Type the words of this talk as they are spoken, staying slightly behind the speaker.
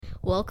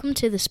Welcome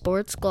to the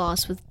Sports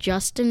Gloss with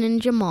Justin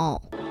and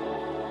Jamal.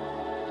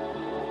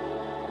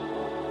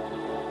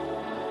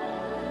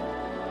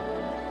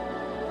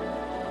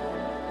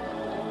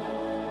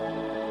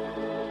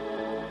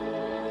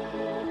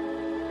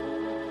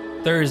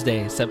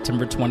 Thursday,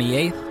 September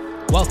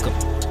 28th. Welcome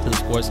to the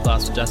Sports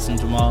Gloss with Justin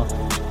and Jamal.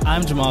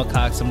 I'm Jamal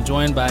Cox. I'm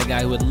joined by a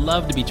guy who would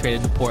love to be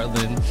traded to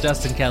Portland,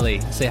 Justin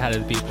Kelly. Say hi to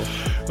the people.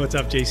 What's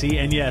up, JC?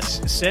 And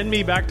yes, send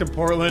me back to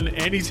Portland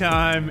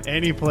anytime,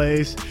 any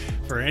place,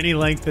 for any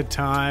length of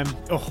time.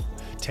 Oh,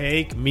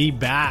 take me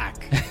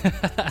back.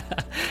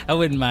 I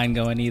wouldn't mind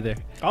going either.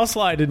 I'll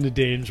slide into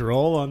Dane's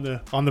role on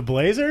the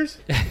Blazers.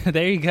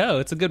 There you go.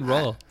 It's a good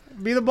role.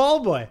 Be the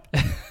ball boy.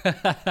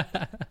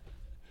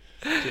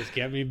 Just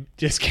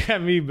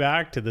get me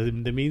back to the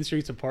mean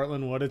streets of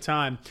Portland. What a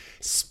time.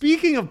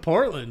 Speaking of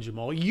Portland,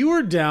 Jamal, you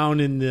were down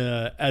in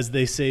the, as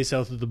they say,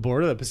 south of the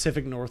border, the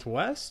Pacific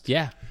Northwest.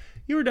 Yeah.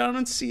 You were down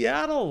in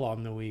Seattle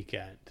on the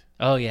weekend.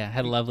 Oh, yeah.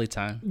 Had a lovely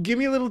time. Give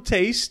me a little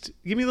taste.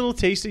 Give me a little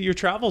taste of your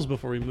travels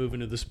before we move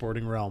into the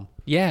sporting realm.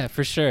 Yeah,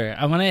 for sure.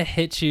 I want to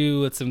hit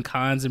you with some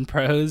cons and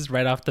pros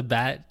right off the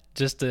bat,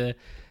 just to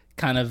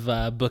kind of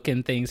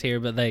bookend things here.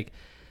 But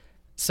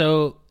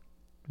so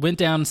went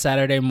down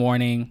Saturday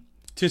morning.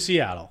 To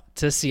Seattle.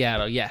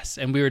 Yes.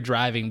 And we were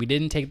driving. We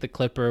didn't take the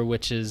Clipper,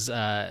 which is,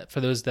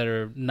 for those that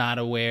are not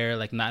aware,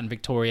 not in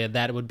Victoria,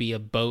 that would be a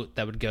boat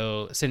that would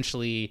go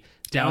essentially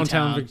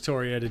downtown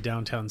Victoria to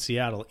downtown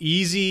Seattle.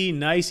 Easy,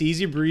 nice,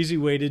 easy breezy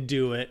way to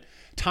do it.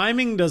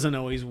 Timing doesn't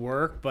always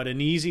work, but an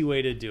easy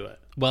way to do it.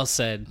 Well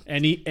said.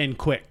 And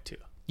quick, too.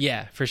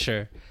 Yeah, for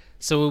sure.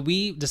 So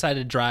we decided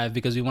to drive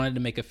because we wanted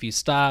to make a few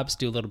stops,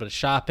 do a little bit of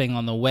shopping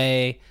on the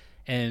way,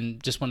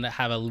 and just wanted to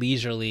have a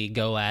leisurely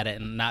go at it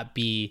and not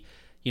be,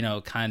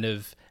 kind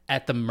of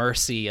at the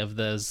mercy of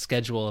the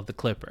schedule of the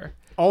Clipper.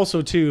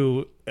 Also,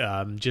 too,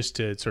 just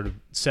to sort of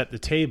set the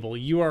table,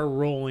 you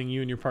and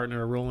your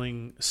partner are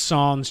rolling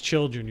sans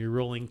children. You're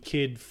rolling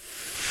kid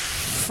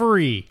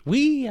free.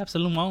 Oui,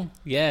 absolument.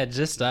 Yeah,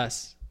 just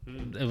us,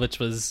 which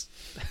was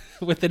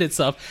within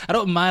itself. I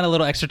don't mind a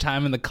little extra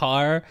time in the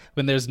car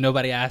when there's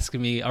nobody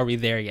asking me, are we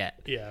there yet?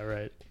 Yeah,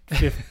 right.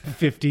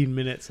 15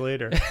 minutes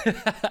later.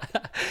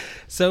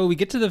 So we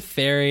get to the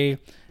ferry.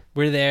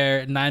 We're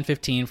there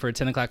 9:15 for a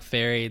 10 o'clock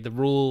ferry. The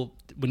rule,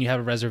 when you have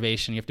a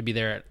reservation, you have to be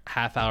there a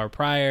half hour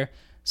prior.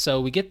 So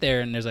we get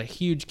there and there's a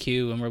huge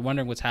queue and we're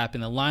wondering what's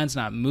happening. The line's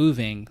not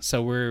moving.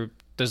 So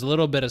there's a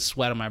little bit of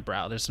sweat on my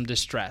brow. There's some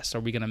distress. Are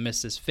we going to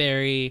miss this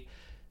ferry?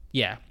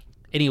 Yeah.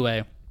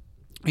 Anyway,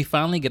 we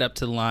finally get up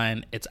to the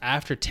line. It's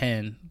after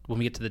 10 when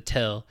we get to the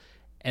till.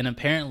 And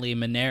apparently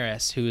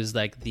Moneris, who is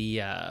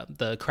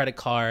the credit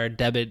card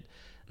debit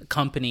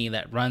company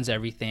that runs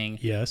everything,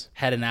 yes,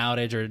 had an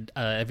outage or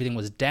everything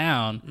was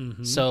down.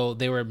 Mm-hmm. So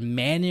they were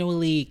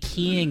manually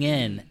keying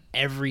in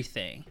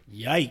everything.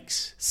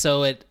 Yikes.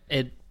 So it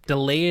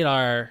delayed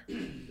our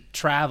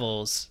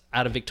travels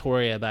out of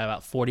Victoria by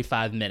about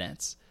 45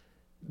 minutes.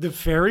 The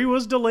ferry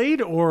was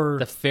delayed, or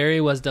the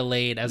ferry was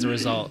delayed as a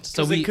result.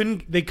 So they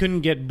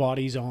couldn't get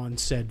bodies on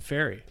said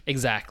ferry.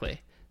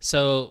 Exactly.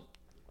 So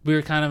we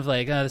were kind of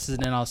like, this is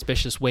an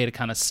inauspicious way to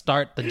kind of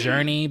start the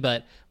journey,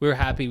 but we were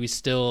happy we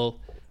still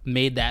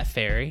made that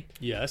ferry.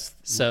 Yes.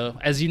 So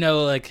as you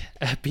know,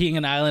 being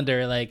an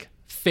islander,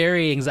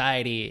 ferry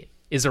anxiety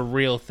is a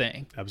real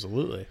thing.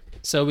 Absolutely.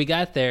 So we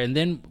got there and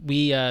then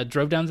we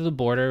drove down to the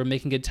border,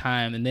 making good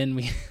time. And then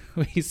we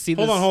see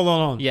this. Hold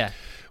on. Yeah.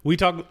 We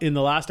talked in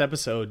the last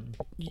episode,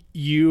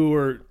 you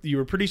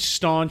were pretty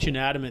staunch and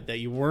adamant that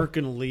you weren't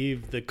going to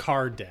leave the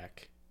car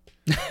deck.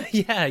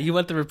 Yeah, you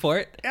want the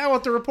report? Yeah, I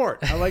want the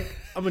report.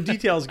 I'm a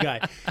details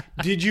guy.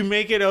 Did you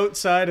make it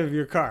outside of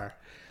your car?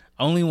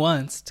 Only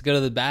once, to go to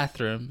the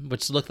bathroom,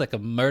 which looked like a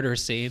murder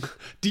scene.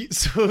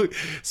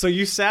 So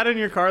you sat in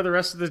your car the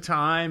rest of the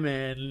time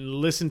and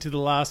listened to the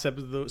last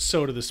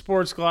episode of the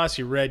Sports Gloss.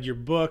 You read your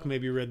book,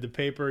 maybe you read the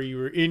paper. You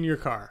were in your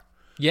car.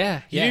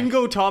 Yeah. You didn't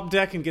go top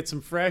deck and get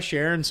some fresh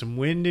air and some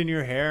wind in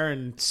your hair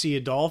and see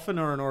a dolphin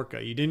or an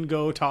orca. You didn't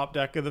go top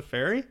deck of the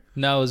ferry?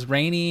 No, it was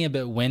rainy, a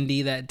bit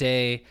windy that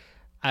day.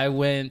 I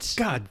went...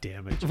 God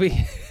damn it.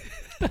 We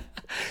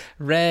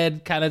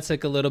read, kind of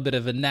took a little bit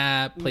of a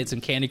nap, played some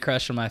Candy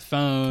Crush on my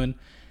phone,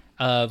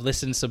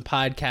 listened to some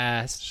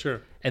podcasts. Sure.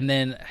 And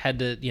then had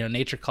to,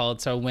 nature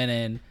called, so I went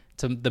in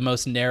to the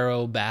most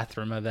narrow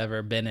bathroom I've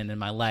ever been in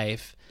my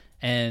life.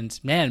 And,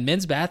 man,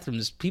 men's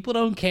bathrooms, people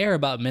don't care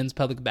about men's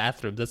public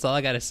bathrooms. That's all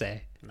I got to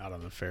say. Not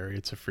on the ferry.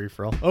 It's a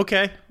free-for-all.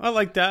 Okay. I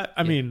like that.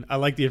 I mean, I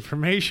like the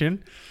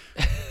information.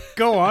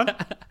 Go on.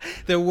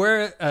 There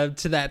were,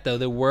 to that though,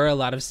 there were a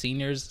lot of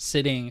seniors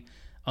sitting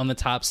on the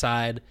top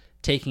side,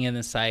 taking in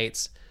the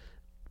sights,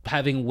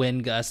 having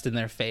wind gusts in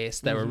their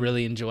face that were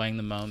really enjoying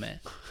the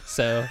moment.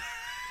 So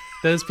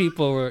those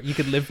people you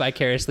could live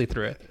vicariously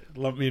through it.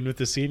 Lump me in with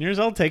the seniors.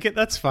 I'll take it.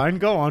 That's fine.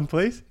 Go on,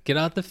 please. Get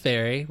out the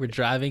ferry. We're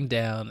driving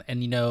down,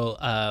 and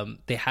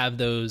they have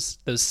the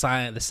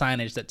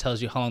signage that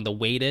tells you how long the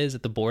wait is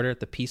at the border at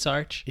the Peace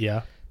Arch.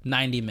 Yeah.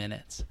 90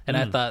 minutes. And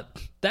I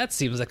thought, that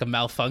seems like a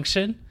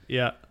malfunction.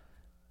 Yeah.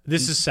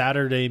 This is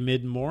Saturday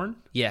mid-morn?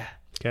 Yeah.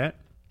 Okay.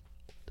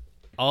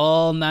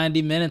 all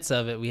 90 minutes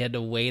of it, we had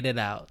to wait it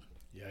out.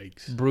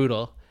 Yikes.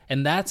 Brutal.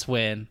 And that's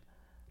when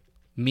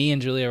me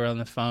and Julia were on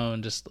the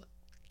phone just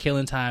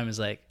killing time. Is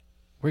like,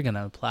 we're going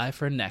to apply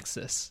for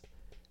Nexus.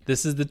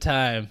 This is the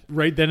time.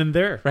 Right then and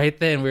there. Right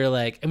then, we were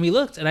like, and we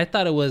looked, and I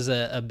thought it was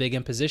a big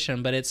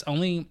imposition, but it's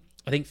only,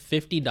 I think,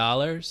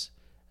 $50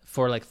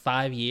 for like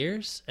 5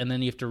 years, and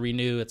then you have to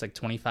renew. It's like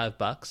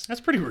 $25.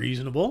 That's pretty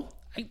reasonable.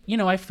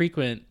 I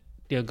frequent,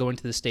 going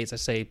to the States, I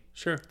say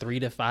Sure. 3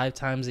 to 5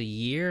 times a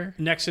year.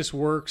 Nexus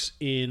works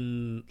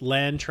in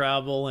land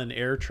travel and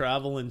air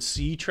travel and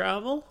sea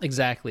travel.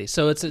 Exactly.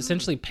 So it's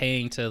essentially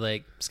paying to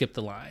like skip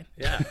the line.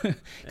 Yeah.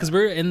 Because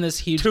we're in this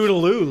huge...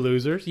 Toodaloo,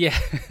 losers. Yeah,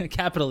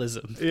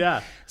 capitalism.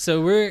 Yeah.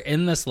 So we're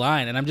in this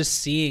line, and I'm just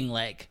seeing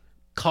like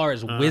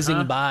cars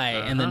whizzing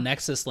by in the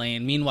Nexus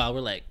lane. Meanwhile,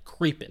 we're like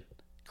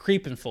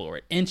creeping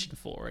forward, inching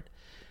forward.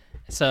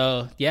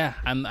 So yeah,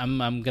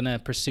 I'm gonna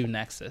pursue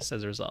Nexus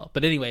as a result.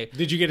 But anyway,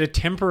 Did you get a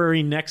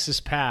temporary Nexus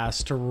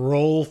pass to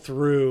roll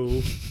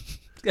through?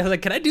 I was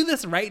like, can I do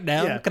this right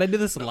now? Yeah. Can I do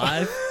this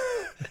live?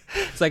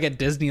 It's like at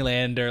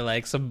Disneyland or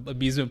like some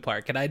amusement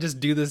park. Can I just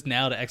do this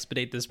now to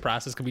expedite this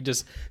process? Can we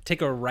just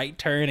take a right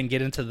turn and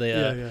get into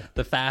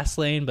the fast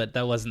lane? But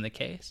that wasn't the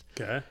case.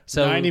 Okay.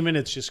 So 90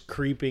 minutes just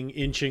creeping,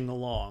 inching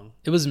along.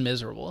 it was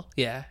miserable.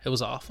 Yeah, it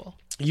was awful.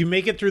 You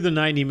make it through the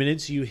 90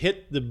 minutes. You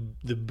hit the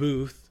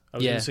booth. I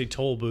was going Yeah. to say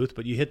toll booth,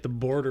 but you hit the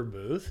border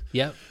booth.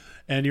 Yep.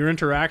 And your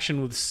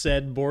interaction with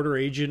said border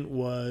agent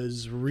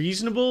was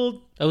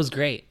reasonable. It was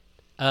great.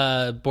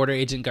 Border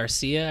Agent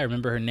Garcia, I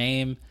remember her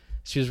name.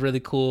 She was really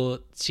cool.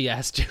 She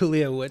asked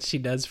Julia what she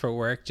does for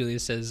work. Julia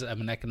says,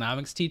 I'm an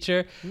economics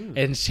teacher.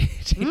 And she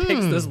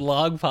takes this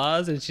long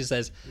pause and she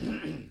says,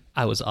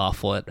 I was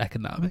awful at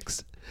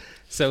economics.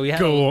 So we had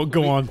Go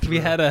on we through.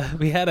 had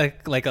a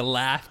like a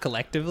laugh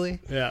collectively.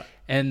 Yeah.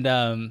 And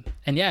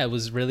yeah, it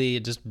was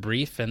really just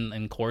brief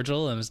and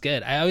cordial, and it was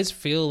good. I always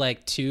feel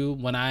like too,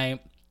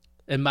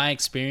 in my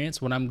experience,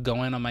 when I'm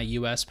going on my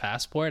U.S.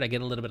 passport, I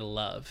get a little bit of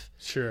love.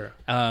 Sure.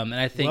 And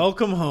I think,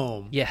 Welcome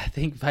home. yeah, I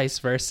think vice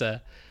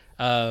versa.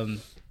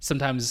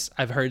 Sometimes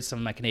I've heard some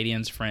of my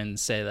Canadian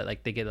friends say that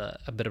like they get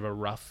a bit of a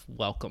rough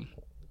welcome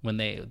when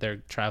they're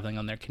traveling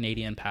on their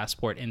Canadian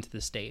passport into the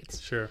States.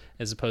 Sure.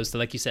 As opposed to,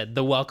 like you said,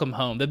 the welcome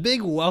home, the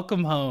big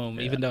welcome home,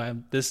 even though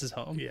this is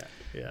home. Yeah.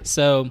 Yeah.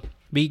 So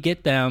we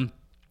get down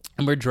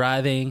and we're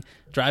driving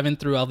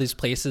through all these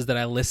places that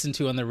I listen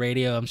to on the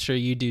radio. I'm sure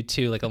you do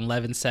too, like on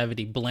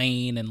 1170,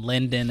 Blaine and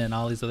Linden and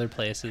all these other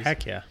places.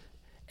 Heck yeah.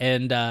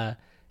 And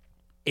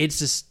it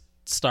just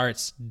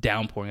starts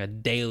downpouring, a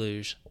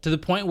deluge, to the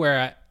point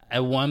where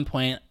at one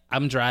point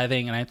I'm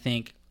driving and I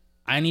think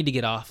I need to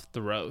get off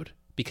the road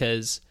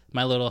because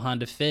my little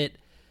Honda Fit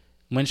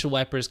windshield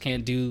wipers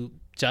can't do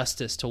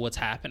justice to what's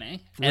happening.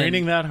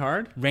 Raining that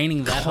hard?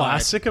 Raining that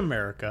Classic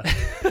America.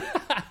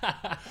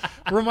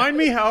 Remind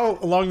me how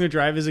long the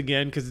drive is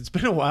again, because it's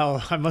been a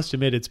while. I must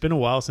admit, it's been a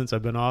while since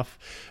I've been off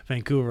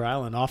Vancouver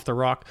Island, off the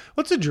rock.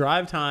 What's the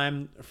drive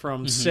time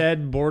from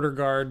said border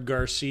guard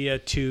Garcia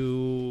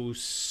to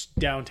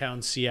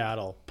downtown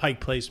Seattle,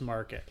 Pike Place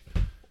Market? A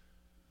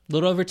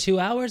little over 2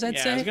 hours, I'd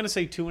Yeah, say. I was going to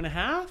say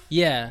 2.5.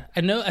 Yeah,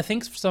 I know. I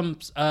think some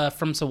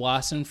from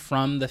Sawasan,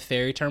 from the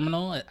ferry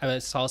terminal, I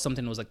saw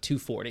something that was like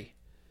 240.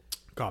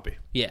 Copy.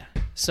 Yeah.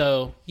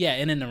 So yeah,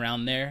 in and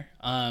around there.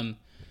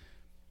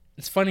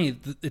 It's funny.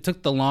 It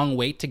took the long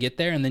wait to get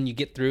there, and then you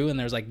get through, and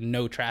there's like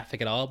no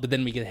traffic at all. But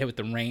then we get hit with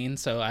the rain,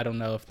 so I don't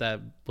know if that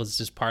was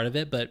just part of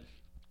it. But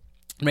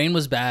rain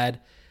was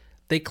bad.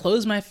 They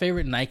closed my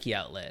favorite Nike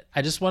outlet.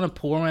 I just want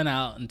to pour one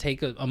out and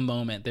take a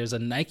moment. There's a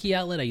Nike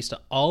outlet I used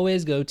to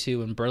always go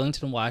to in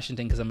Burlington,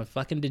 Washington, because I'm a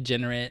fucking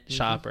degenerate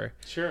shopper.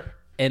 Sure.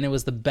 And it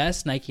was the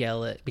best Nike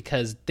outlet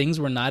because things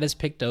were not as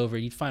picked over.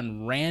 You'd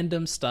find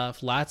random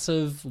stuff, lots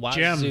of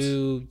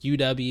Wazoo,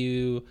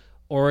 UW,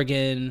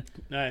 Oregon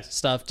Nice.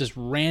 stuff, just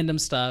random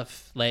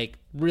stuff, like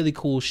really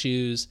cool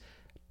shoes.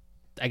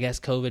 I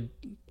guess COVID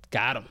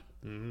got them.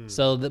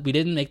 So that we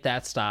didn't make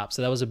that stop.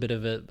 So that was a bit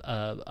of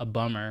a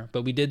bummer.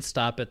 But we did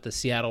stop at the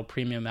Seattle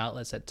Premium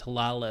Outlets at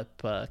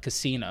Tulalip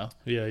Casino.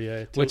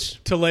 Yeah. Which-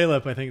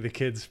 Tulalip, I think the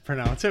kids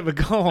pronounce it, but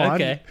go on.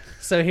 Okay.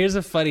 So here's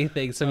a funny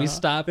thing. So we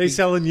stopped. They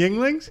selling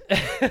Yinglings?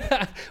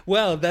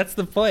 Well, that's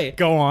the point.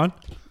 Go on.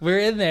 We're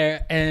in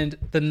there, and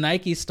the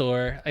Nike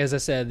store, as I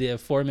said, the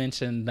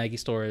aforementioned Nike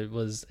store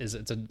it's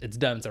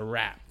done. It's a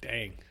wrap.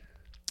 Dang.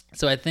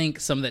 So I think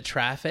some of the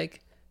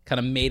traffic kind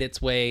of made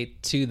its way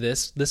to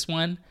this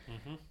one,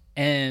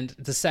 and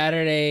it's a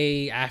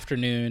Saturday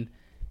afternoon,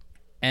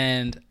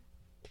 and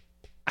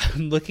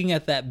I'm looking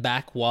at that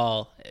back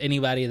wall.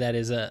 Anybody that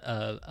is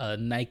a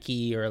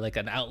Nike or like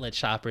an outlet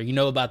shopper, you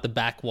know about the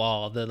back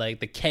wall,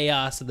 the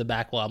chaos of the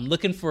back wall. I'm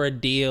looking for a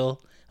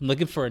deal. I'm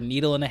looking for a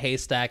needle in a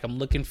haystack. I'm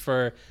looking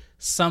for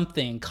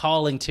something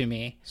calling to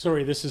me.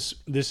 Sorry, this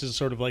is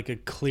sort of like a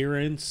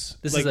clearance.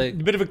 This like is a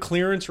bit of a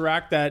clearance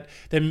rack that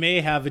may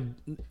have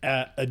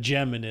a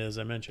gem in it, as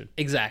I mentioned.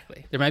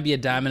 Exactly. There might be a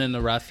diamond in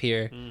the rough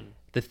here.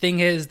 The thing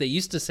is, they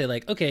used to say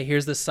like, okay,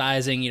 here's the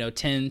sizing,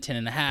 10, 10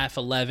 and a half,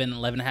 11,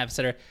 11 and a half,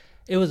 etc.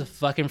 It was a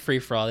fucking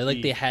free-for-all.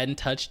 They hadn't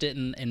touched it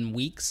in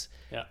weeks.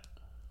 Yeah.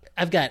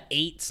 I've got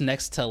 8s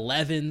next to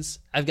 11s.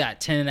 I've got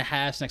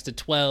 10.5s next to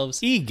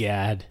 12s.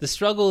 Egad. The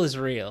struggle is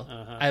real.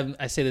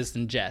 I say this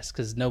in jest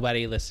because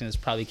nobody listening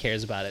probably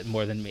cares about it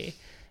more than me.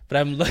 But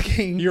I'm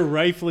looking. You're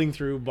rifling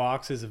through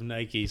boxes of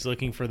Nikes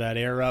looking for that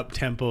air up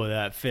tempo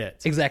that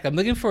fits. Exactly. I'm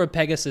looking for a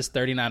Pegasus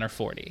 39 or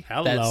 40.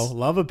 Hello.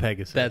 Love a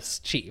Pegasus. That's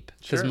cheap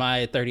because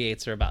my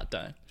 38s are about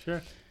done.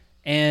 Sure.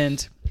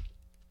 And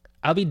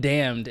I'll be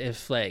damned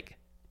if like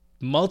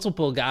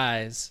multiple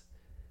guys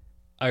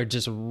are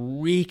just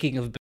reeking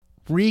of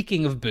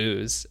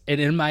booze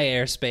and in my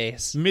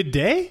airspace.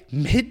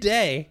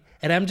 Midday.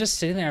 And I'm just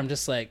sitting there. I'm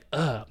just like,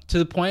 ugh. To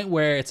the point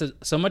where it's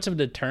so much of a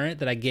deterrent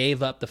that I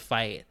gave up the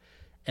fight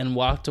and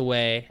walked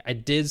away. I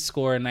did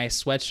score a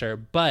nice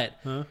sweatshirt, but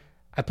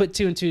I put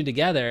 2 and 2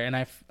 together, and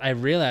I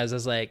realized I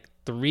was like,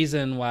 the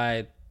reason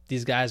why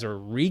these guys are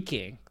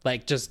reeking,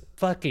 like just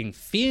fucking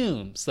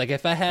fumes. Like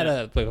if I had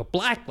a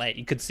black light,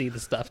 you could see the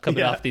stuff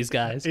coming off these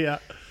guys. Yeah.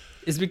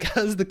 Is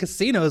because the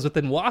casino is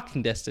within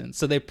walking distance.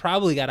 So they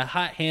probably got a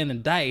hot hand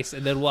and dice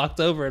and then walked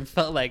over and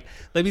felt like,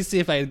 let me see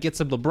if I can get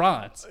some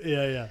LeBrons.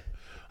 Yeah.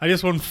 I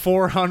just won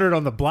 400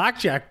 on the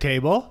blackjack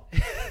table.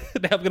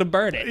 Now I'm going to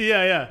burn it.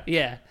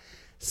 Yeah.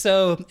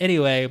 So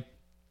anyway,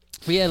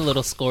 we had a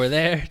little score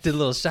there, did a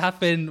little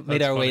shopping,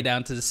 made our way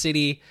down to the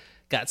city,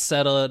 got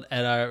settled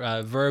at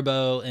our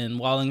Verbo in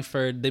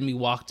Wallingford. Then we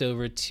walked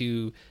over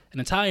to an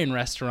Italian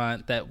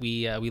restaurant that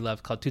we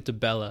love called Tutta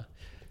Bella.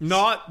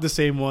 Not the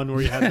same one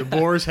where you had the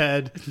boar's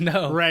head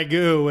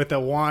ragu with a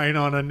wine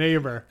on a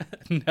neighbor.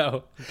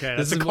 No. Okay,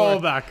 that's a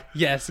callback.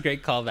 Yes,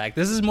 great callback.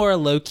 This is more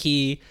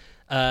low-key,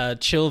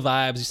 chill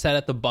vibes. You sat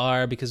at the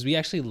bar because we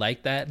actually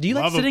like that. Do you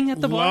like sitting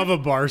at the bar? Love a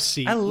bar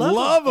seat. I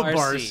love a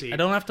bar seat. I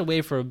don't have to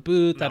wait for a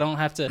booth. No. I don't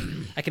have to.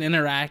 I can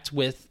interact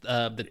with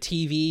the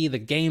TV, the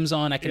games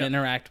on. I can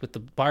interact with the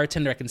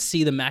bartender. I can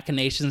see the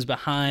machinations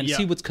behind.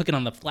 See what's cooking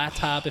on the flat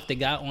top if they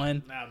got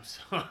one. I'm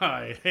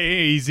sorry.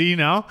 Hey, easy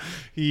now.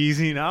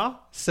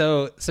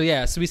 So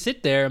we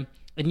sit there.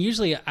 And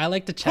usually I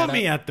like to chat. Put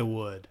me at the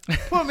wood.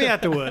 That's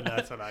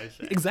what I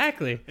say.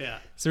 Exactly. Yeah.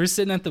 So we're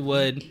sitting at the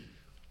wood.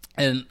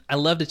 And I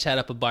love to chat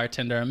up a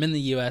bartender. I'm in the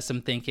U.S.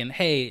 I'm thinking,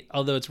 hey,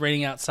 although it's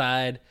raining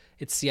outside,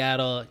 it's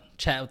Seattle,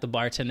 chat with the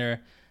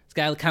bartender. This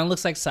guy kind of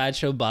looks like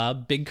Sideshow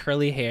Bob, big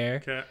curly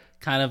hair,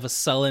 kind of a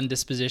sullen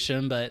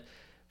disposition. But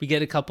we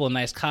get a couple of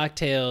nice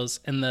cocktails,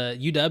 and the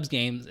UW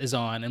game is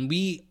on. And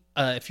we,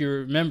 if you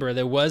remember,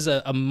 there was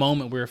a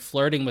moment we were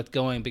flirting with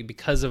going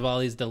because of all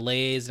these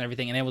delays and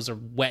everything. And it was a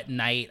wet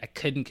night. I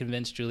couldn't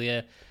convince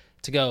Julia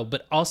to go,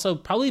 but also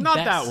probably not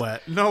that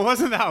wet. No, it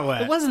wasn't that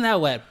wet. It wasn't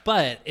that wet,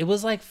 but it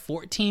was like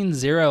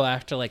 14-0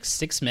 after like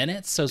 6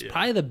 minutes. So it's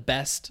probably the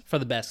best for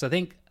the best. I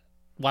think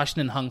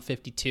Washington hung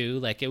 52.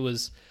 Like it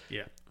was.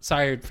 Yeah.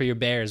 Sorry for your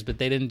Bears, but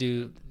they didn't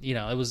do.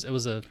 It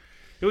was an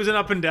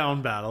up and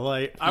down battle.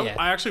 I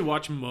actually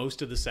watched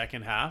most of the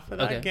second half of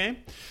that game.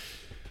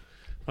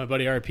 My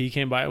buddy RP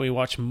came by. We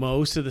watched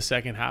most of the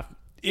second half.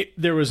 It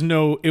was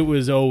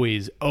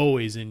always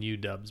in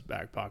UW's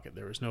back pocket.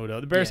 There was no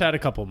doubt. The Bears had a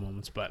couple of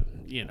moments, but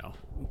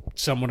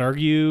some would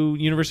argue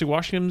University of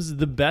Washington's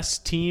the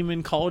best team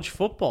in college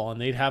football,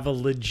 and they'd have a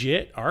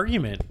legit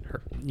argument.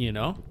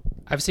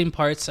 I've seen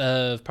parts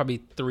of probably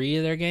 3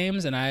 of their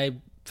games, and I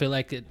feel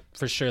like it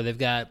for sure. We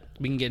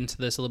can get into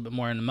this a little bit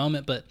more in a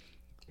moment, but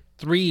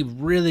 3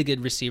 really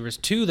good receivers,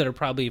 2 that are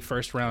probably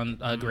first round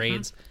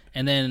grades.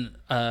 And then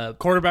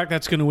quarterback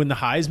that's going to win the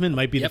Heisman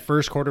might be the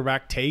first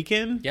quarterback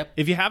taken. Yep.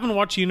 If you haven't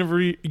watched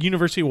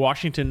University of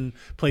Washington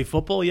play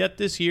football yet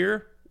this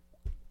year,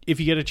 if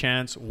you get a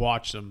chance,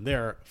 watch them.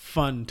 They're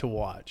fun to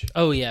watch.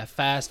 Oh, yeah.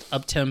 Fast,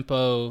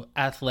 up-tempo,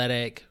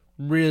 athletic.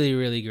 Really,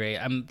 really great.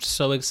 I'm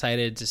so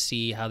excited to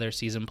see how their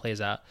season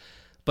plays out.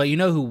 But you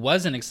know who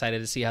wasn't excited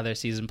to see how their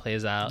season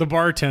plays out? The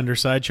bartender,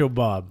 Sideshow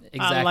Bob.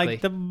 Exactly. I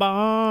like the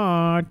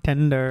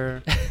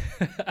bartender.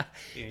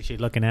 She's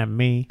looking at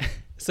me.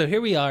 So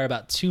here we are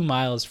about 2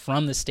 miles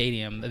from the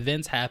stadium.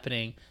 Events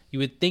happening. You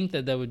would think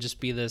that there would just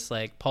be this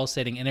like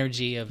pulsating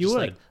energy of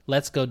like,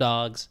 let's go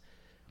dogs.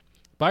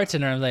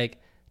 Bartender, I'm like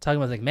talking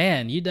about like,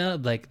 man, you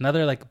done like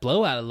another like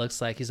blowout it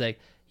looks like. He's like,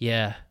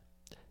 yeah,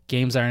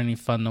 games aren't any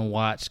fun to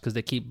watch because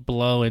they keep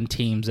blowing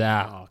teams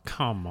out. Oh,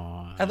 come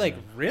on. I'm like,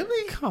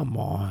 really? Come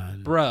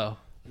on. Bro,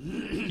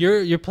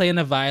 you're playing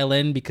a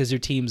violin because your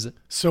team's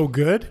so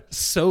good?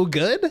 So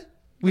good?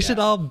 We should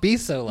all be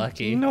so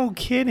lucky. No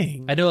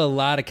kidding. I know a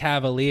lot of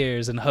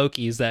Cavaliers and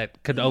Hokies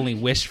that could only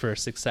wish for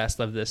success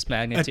of this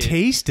magnitude. A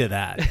taste of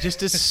that.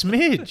 Just a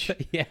smidge.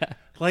 Yeah.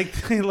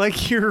 Like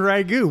your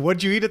ragu.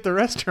 What'd you eat at the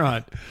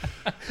restaurant?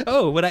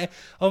 Oh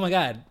my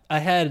God. I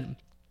had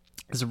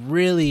this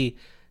really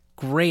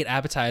great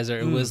appetizer.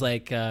 It was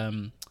like, I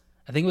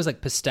think it was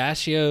like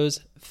pistachios,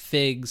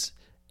 figs,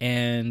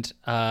 and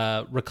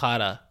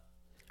ricotta.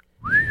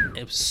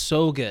 It was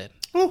so good.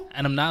 Ooh.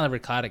 And I'm not a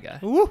ricotta guy.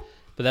 Ooh.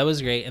 But that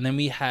was great. And then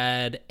we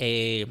had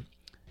a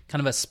kind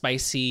of a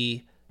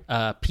spicy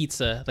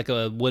pizza, like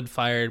a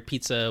wood-fired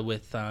pizza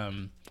with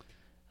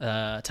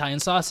Italian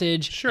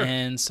sausage, Sure.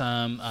 and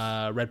some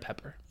red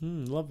pepper.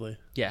 Lovely.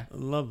 Yeah,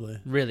 Lovely.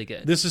 really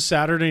good. This is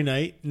Saturday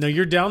night. Now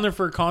you're down there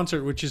for a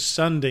concert, which is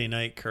Sunday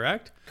night,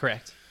 correct?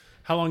 Correct.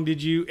 How long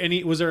did you?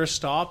 Was there a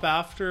stop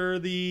after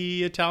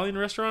the Italian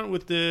restaurant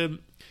with the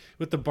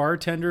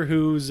bartender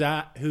whose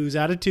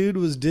attitude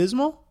was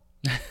dismal?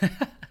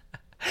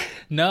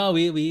 No,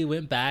 we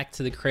went back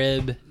to the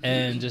crib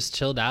and just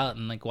chilled out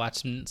and like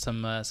watched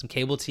some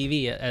cable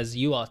TV, as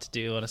you ought to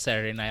do on a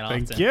Saturday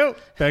night.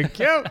 Thank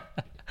you.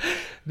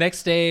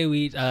 Next day,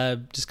 we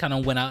just kind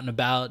of went out and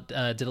about,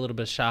 did a little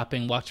bit of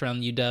shopping, walked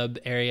around the UW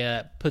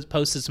area,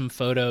 posted some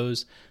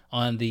photos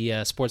on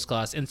the Sports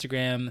Gloss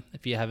Instagram.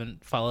 If you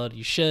haven't followed,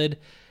 you should.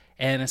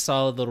 And I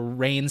saw a little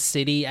Rain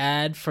City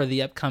ad for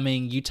the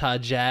upcoming Utah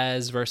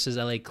Jazz versus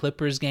LA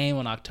Clippers game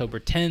on October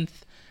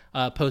 10th.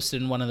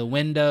 Posted in one of the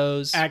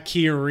windows. At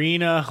Key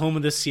Arena, home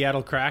of the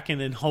Seattle Kraken,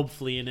 and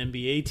hopefully an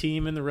NBA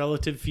team in the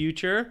relative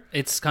future.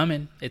 It's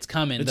coming. It's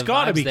coming. It's The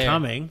got to vibe's be there.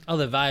 coming. Oh,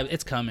 the vibe.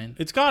 It's coming.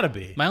 It's got to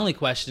be. My only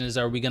question is,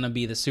 are we going to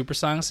be the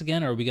Supersonics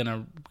again, or are we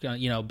going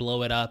to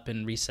blow it up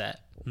and reset?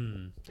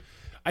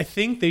 I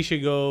think they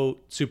should go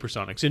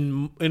Supersonics.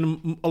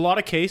 In a lot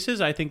of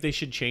cases, I think they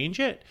should change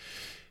it.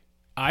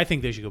 I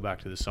think they should go back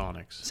to the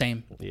Sonics.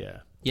 Same.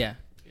 Yeah.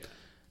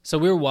 So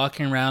we were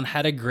walking around,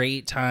 had a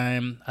great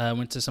time.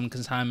 Went to some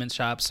consignment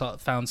shops,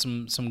 found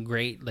some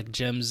great like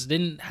gems.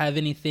 Didn't have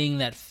anything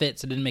that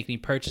fits. I didn't make any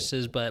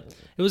purchases, but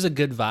it was a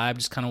good vibe.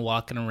 Just kind of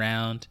walking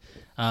around.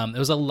 It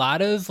was a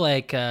lot of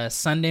like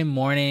Sunday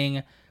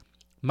morning.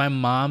 My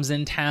mom's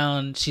in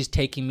town. She's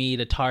taking me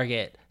to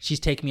Target.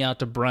 She's taking me out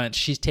to brunch.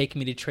 She's taking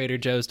me to Trader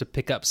Joe's to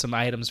pick up some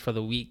items for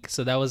the week.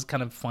 So that was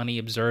kind of funny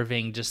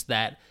observing just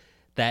that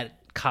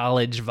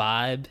college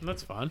vibe.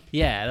 That's fun.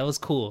 Yeah, that was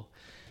cool.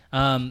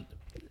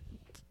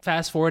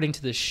 Fast forwarding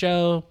to the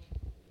show,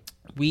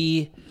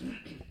 we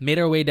made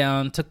our way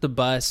down, took the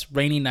bus,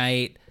 rainy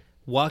night,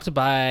 walked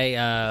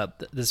by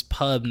this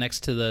pub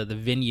next to the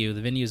venue. The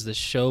venue is the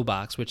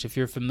Showbox, which if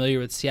you're familiar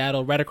with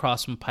Seattle, right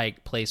across from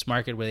Pike Place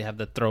Market where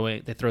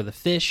they throw the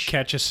fish.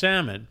 Catch a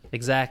salmon.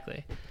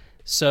 Exactly.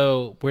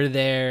 So we're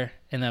there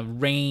in a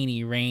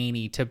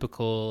rainy,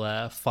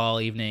 typical fall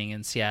evening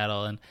in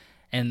Seattle.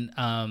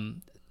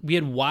 And we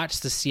had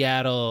watched the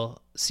Seattle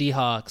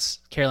Seahawks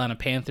Carolina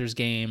Panthers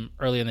game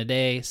early in the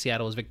day.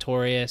 Seattle was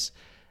victorious,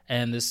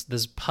 and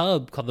this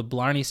pub called the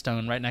Blarney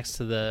Stone right next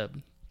to the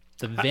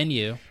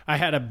venue. I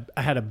had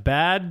a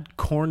bad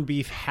corned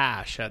beef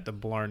hash at the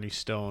Blarney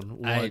Stone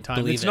one time.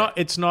 Believe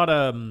it's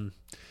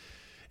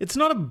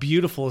not a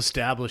beautiful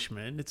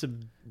establishment. It's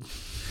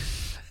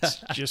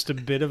just a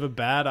bit of a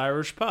bad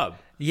Irish pub.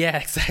 Yeah,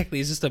 exactly.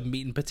 It's just a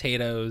meat and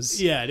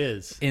potatoes. Yeah, it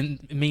is.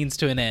 In means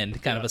to an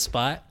end kind of a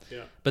spot.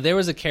 Yeah. But there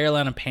was a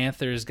Carolina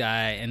Panthers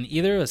guy, and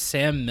either a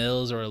Sam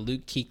Mills or a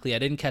Luke Kuechly. I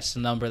didn't catch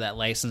the number of that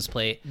license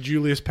plate.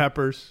 Julius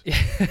Peppers.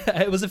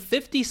 It was a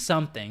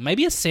 50-something.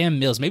 Maybe a Sam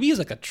Mills. Maybe he's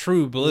like a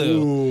true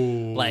blue.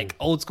 Ooh. Like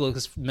old school,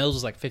 because Mills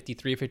was like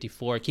 53,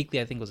 54.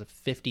 Kuechly, I think, was a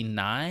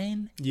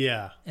 59,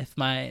 Yeah. if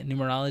my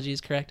numerology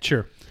is correct.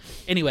 Sure.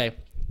 Anyway,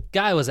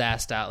 guy was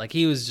assed out. Like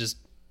he was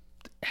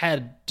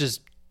had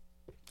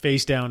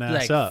Face down,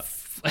 ass like, up.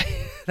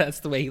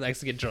 That's the way he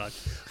likes to get drunk.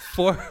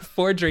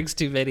 Four drinks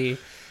too many,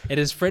 and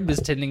his friend was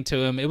tending to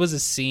him. It was a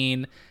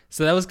scene.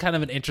 So that was kind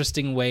of an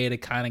interesting way to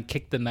kind of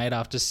kick the night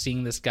off, just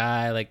seeing this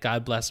guy. Like,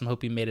 God bless him.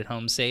 Hope he made it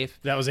home safe.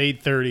 That was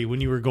 8:30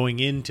 when you were going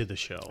into the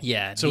show.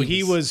 Yeah. So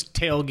he was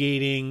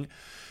tailgating,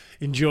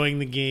 enjoying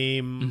the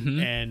game,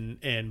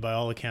 and by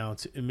all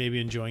accounts, maybe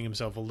enjoying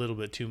himself a little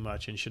bit too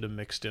much and should have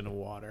mixed in a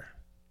water.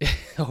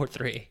 or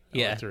three.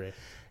 Yeah. Or 3.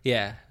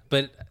 Yeah.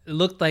 But it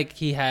looked like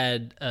he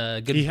had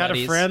good He buddies. had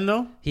a friend,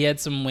 though? He had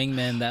some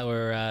wingmen that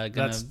were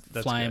going to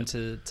That's fly him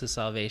good. to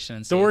salvation.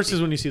 And The worst safety.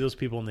 is when you see those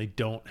people and they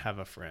don't have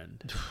a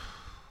friend.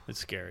 It's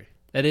scary.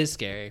 That is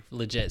scary.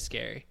 Legit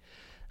scary.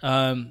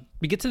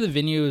 We get to the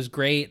venue. It was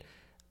great.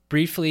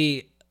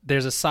 Briefly,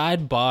 there's a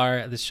side bar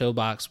at the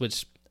Showbox,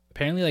 which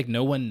apparently like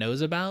no one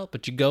knows about.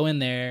 But you go in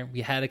there. We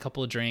had a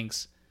couple of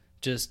drinks,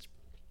 just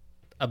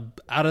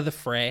out of the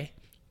fray,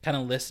 kind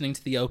of listening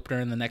to the opener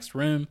in the next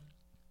room.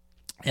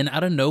 And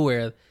out of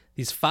nowhere,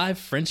 these 5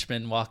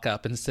 Frenchmen walk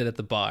up and sit at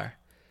the bar.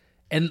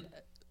 And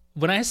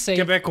when I say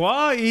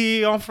Québécois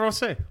et en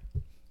français.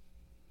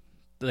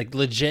 like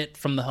legit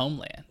from the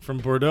homeland. From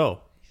Bordeaux.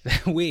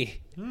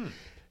 we.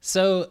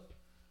 So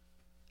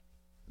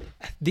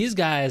these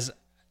guys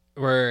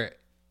were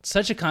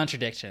such a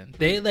contradiction.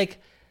 They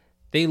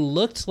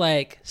looked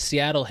like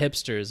Seattle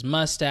hipsters,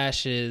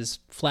 mustaches,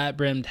 flat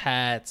brimmed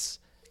hats,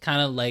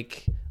 kind of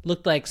like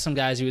looked like some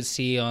guys you would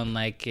see on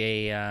like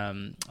a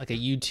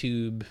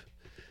YouTube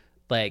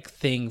like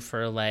thing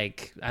for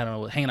like, I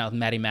don't know, hanging out with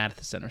Matty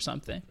Matheson or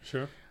something.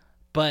 Sure.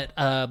 But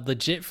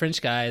legit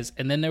French guys.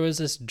 And then there was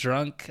this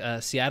drunk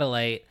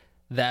Seattleite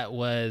that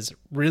was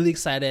really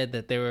excited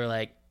that they were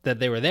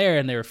there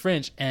and they were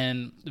French,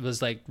 and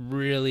was like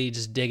really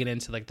just digging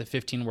into like the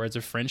 15 words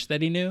of French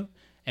that he knew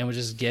and was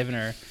just giving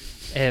her.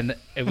 And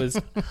it was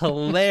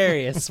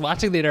hilarious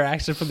watching the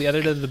interaction from the other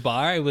end of the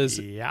bar. It was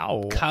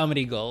Yow.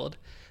 comedy gold.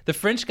 The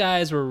French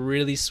guys were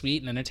really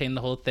sweet and entertained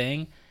the whole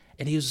thing.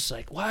 And he was just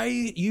like, why are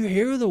you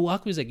here with the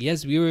Walk? He was like,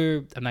 yes, we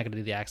were. I'm not going to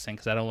do the accent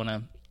because I don't want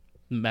to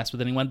mess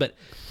with anyone. But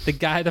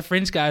the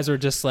French guys were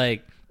just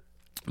like,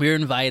 we were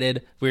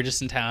invited. We were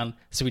just in town.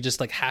 So we just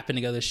like happened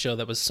to go to this show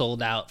that was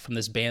sold out from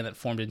this band that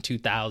formed in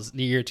the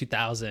year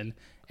 2000.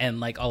 And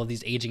like all of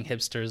these aging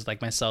hipsters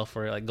like myself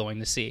were like going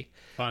to see.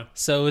 Fun.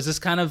 So it was just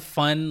kind of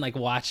fun, like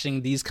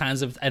watching these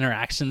kinds of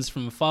interactions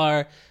from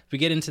afar. We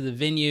get into the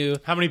venue.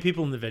 How many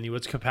people in the venue?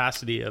 What's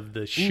capacity of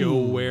the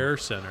Showware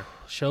Center?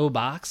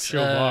 Showbox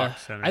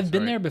Center. I've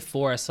been there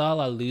before. I saw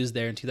La Luz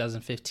there in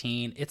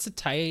 2015. It's a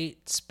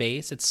tight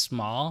space. It's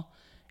small.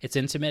 It's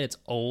intimate. It's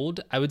old.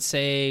 I would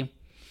say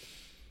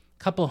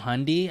couple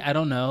hundy. I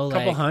don't know.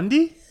 Couple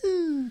hundy?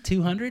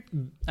 200?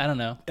 I don't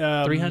know.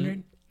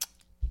 300?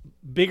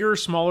 Bigger,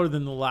 smaller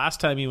than the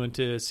last time you went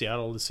to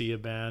Seattle to see a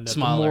band at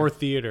Smaller. the Moore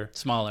Theater?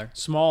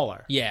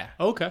 Smaller. Yeah.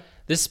 Okay.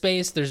 This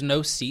space, there's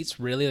no seats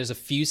really. There's a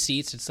few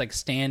seats. It's like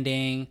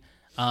standing.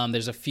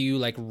 There's a few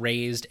like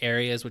raised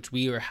areas, which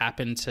we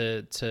happened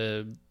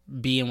to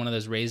be in one of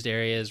those raised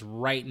areas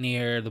right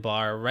near the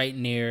bar, right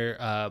near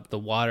the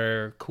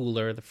water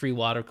cooler, the free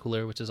water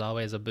cooler, which is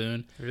always a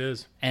boon. It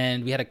is.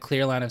 And we had a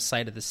clear line of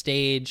sight at the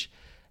stage.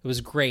 It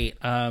was great.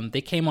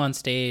 They came on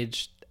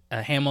stage.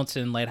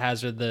 Hamilton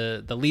Lighthazard,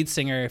 the lead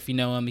singer, if you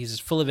know him, he's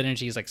just full of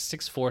energy. He's like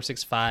 6'4",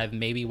 6'5",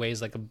 maybe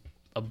weighs like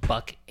a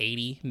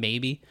 $180,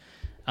 maybe.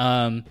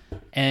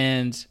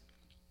 And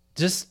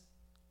just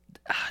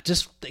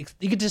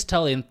you could just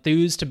tell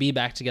enthused to be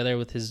back together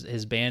with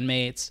his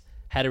bandmates.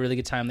 Had a really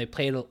good time. They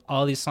played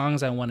all these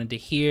songs I wanted to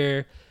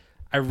hear.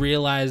 I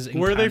realized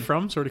where are they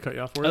from? Sorry to cut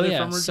you off. Where are they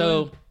from originally?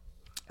 So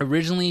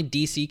originally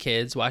DC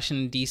kids,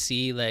 Washington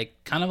DC,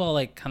 like kind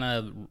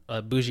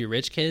of bougie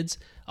rich kids,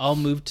 all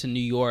moved to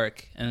New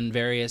York in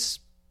various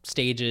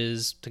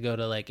stages to go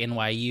to like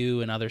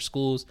NYU and other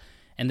schools,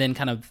 and then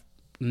kind of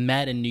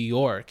met in New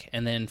York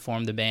and then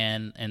formed the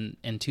band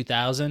in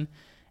 2000.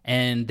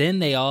 And then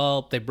they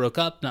broke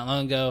up not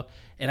long ago.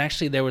 And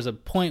actually there was a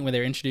point where they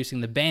were introducing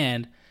the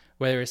band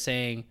where they were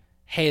saying,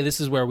 hey, this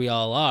is where we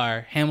all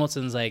are.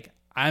 Hamilton's like,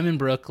 I'm in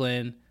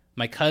Brooklyn.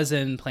 My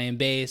cousin playing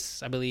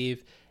bass, I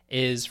believe,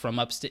 is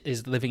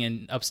living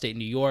in upstate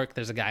New York.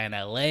 There's a guy in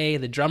LA.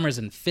 The drummer's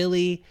in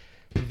Philly.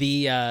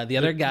 The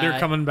other guy, they're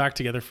coming back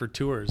together for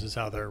tours is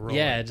how they're rolling.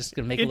 Yeah, just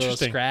gonna make a little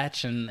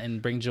scratch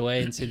and bring joy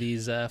into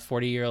these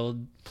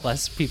 40-year-old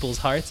plus people's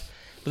hearts.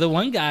 But the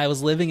one guy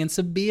was living in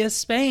Sevilla,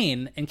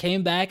 Spain, and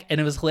came back,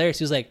 and it was hilarious.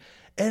 He was like,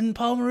 and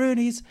Paul Maroon,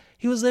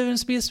 he was living in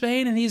Sevilla,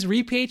 Spain, and he's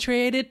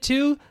repatriated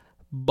to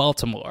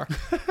Baltimore.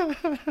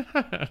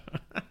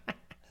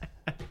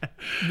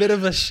 Bit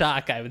of a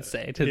shock, I would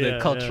say, to the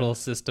cultural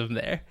system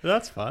there.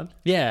 That's fun.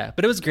 Yeah,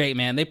 but it was great,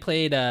 man. They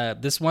played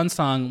this one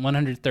song,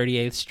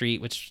 138th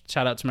Street, which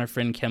shout out to my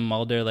friend Kim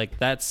Mulder. Like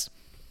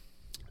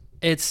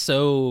it's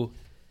so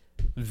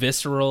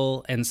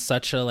visceral and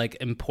such a like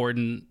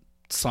important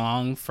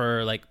song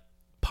for like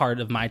part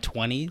of my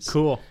 20s.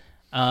 Cool.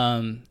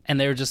 And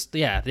they were just,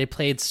 they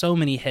played so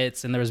many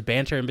hits, and there was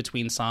banter in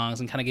between songs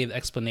and kind of gave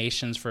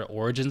explanations for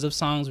origins of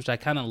songs, which I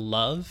kind of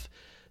love.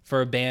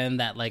 For a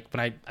band that, like,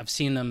 when I've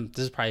seen them,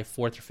 this is probably 4th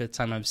or 5th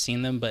time I've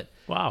seen them, but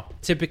wow,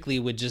 typically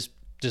would just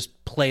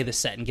play the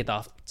set and get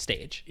off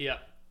stage. Yeah.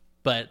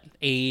 But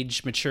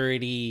age,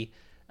 maturity,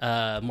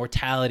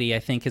 mortality, I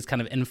think, has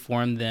kind of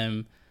informed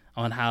them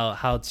on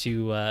how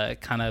to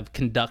kind of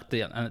conduct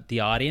the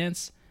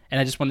audience. And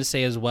I just wanted to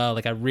say as well,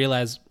 like, I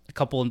realized a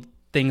couple of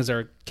things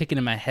are kicking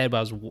in my head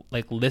while I was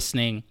like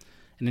listening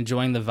and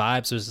enjoying the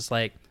vibes. It was just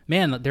like,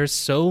 man, there's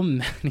so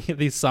many of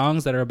these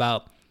songs that are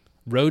about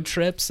road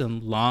trips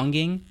and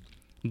longing,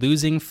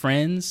 losing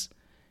friends,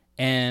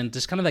 and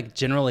just kind of like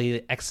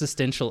generally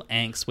existential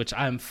angst, which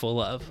I'm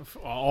full of.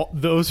 All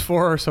those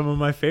 4 are some of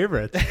my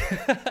favorites.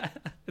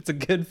 It's a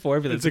good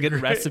formula. It's a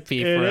good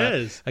recipe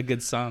for a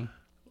good song.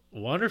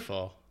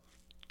 Wonderful.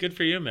 Good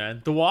for you,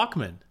 man. The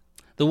Walkman.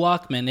 The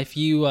Walkman. If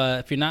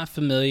you're not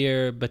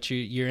familiar, but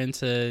you're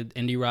into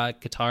indie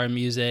rock guitar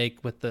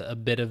music with a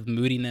bit of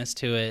moodiness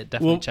to it,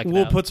 definitely check it out.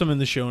 We'll put some in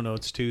the show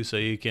notes too, so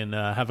you can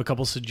have a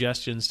couple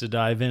suggestions to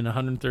dive in.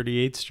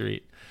 138th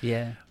Street.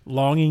 Yeah.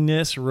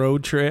 Longingness,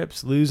 road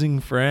trips, losing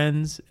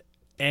friends,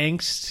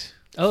 angst.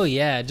 Oh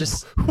yeah,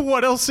 just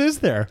what else is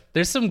there?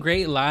 There's some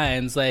great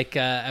lines. Like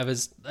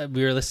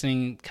we were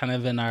listening kind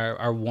of in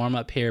our warm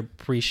up here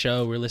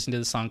pre-show. We were listening to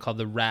the song called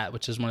 "The Rat,"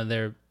 which is one of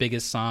their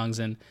biggest songs,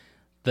 and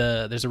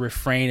there's a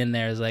refrain in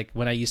there. Is like,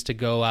 when I used to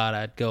go out,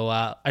 I'd go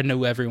out. I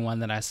knew everyone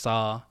that I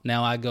saw.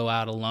 Now I go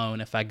out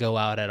alone if I go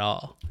out at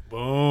all.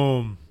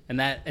 Boom. And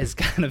that is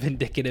kind of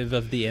indicative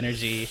of the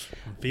energy.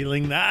 I'm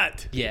feeling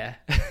that. Yeah.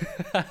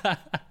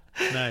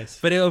 Nice.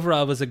 But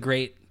overall, it was a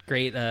great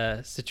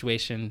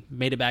situation.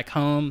 Made it back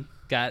home.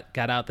 Got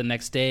out the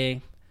next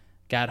day.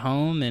 Got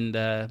home and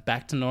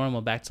back to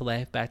normal, back to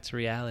life, back to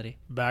reality.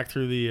 Back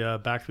through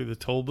the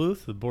toll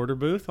booth, the border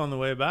booth on the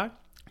way back.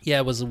 Yeah,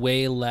 it was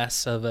way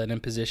less of an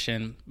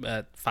imposition.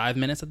 5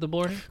 minutes at the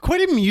border.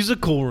 Quite a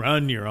musical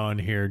run you're on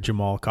here,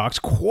 Jamal Cox.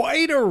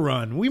 Quite a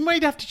run. We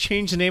might have to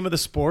change the name of the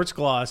sports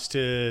gloss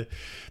to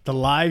the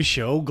live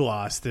show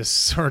gloss, this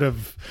sort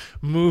of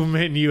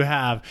movement you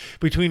have.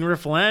 Between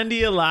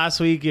Rifflandia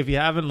last week, if you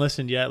haven't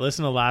listened yet,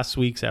 listen to last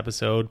week's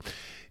episode.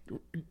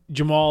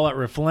 Jamal at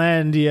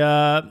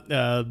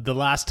Rifflandia, the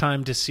last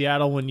time to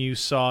Seattle when you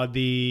saw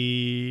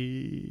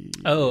the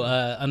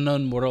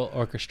Unknown Mortal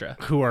Orchestra,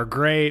 who are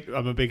great.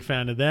 I'm a big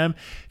fan of them.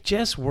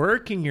 Just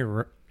working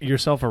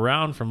yourself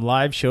around from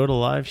live show to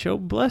live show.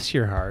 Bless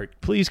your heart.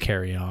 Please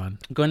carry on.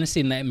 I'm going to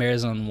see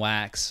Nightmares on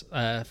Wax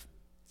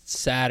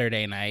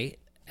Saturday night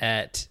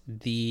at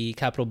the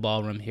Capitol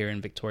Ballroom here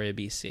in Victoria,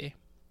 BC.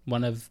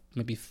 One of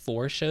maybe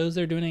 4 shows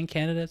they're doing in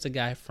Canada. It's a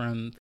guy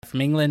from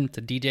England. It's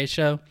a DJ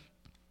show.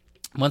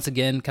 Once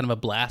again, kind of a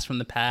blast from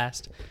the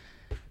past.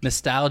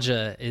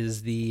 Nostalgia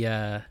is the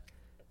I'm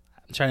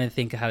trying to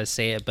think of how to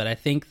say it, but I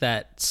think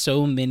that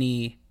so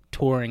many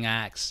touring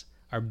acts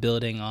are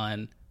building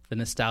on the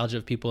nostalgia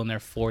of people in their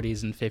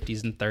 40s and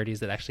 50s and 30s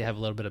that actually have a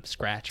little bit of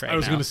scratch right now. I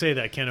was going to say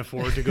that can't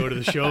afford to go to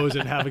the shows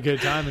and have a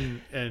good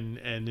time and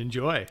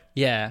enjoy.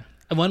 Yeah.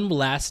 One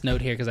last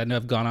note here, because I know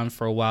I've gone on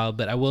for a while,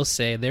 but I will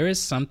say there is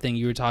something,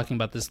 you were talking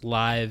about this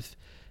live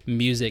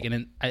music,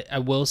 and I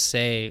will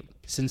say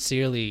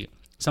sincerely,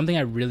 something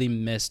I really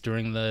missed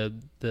during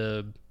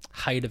the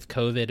height of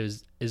COVID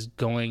is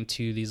going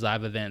to these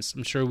live events.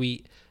 I'm sure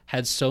we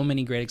had so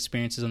many great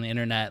experiences on the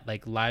internet,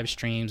 like live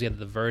streams. We had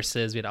the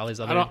Verses. We had all these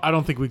other. I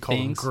don't think we call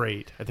them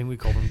great. I think we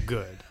call them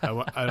good.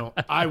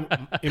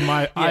 In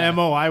my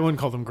IMO, I wouldn't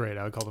call them great.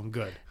 I would call them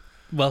good.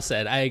 Well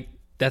said.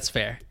 That's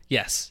fair.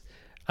 Yes,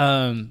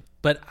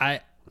 but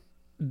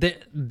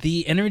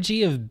the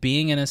energy of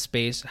being in a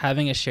space,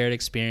 having a shared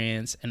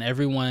experience, and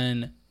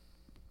everyone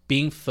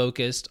being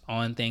focused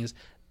on things.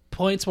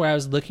 Points where I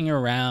was looking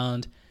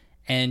around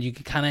and you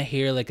could kind of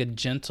hear like a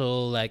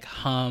gentle like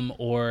hum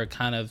or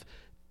kind of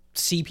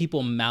see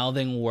people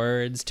mouthing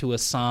words to a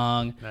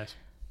song. Nice.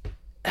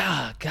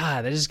 Ah,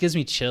 God, that just gives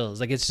me chills.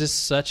 Like, it's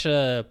just such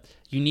a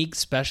unique,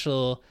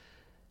 special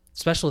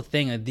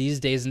thing. Like, these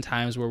days and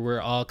times where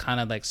we're all kind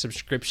of like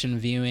subscription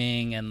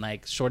viewing and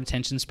like short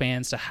attention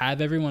spans, to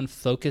have everyone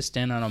focused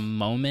in on a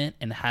moment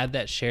and have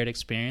that shared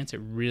experience,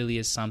 it really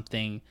is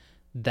something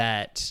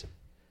that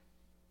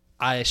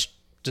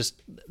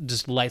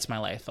just lights my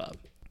life up.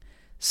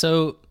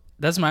 So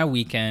that's my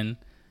weekend.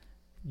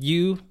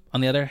 You,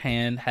 on the other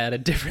hand, had a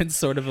different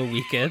sort of a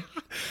weekend.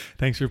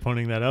 Thanks for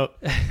pointing that out.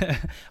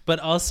 But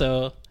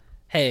also,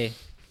 hey,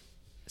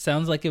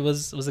 sounds like it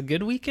was a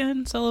good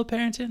weekend, solo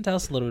parenting. Tell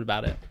us a little bit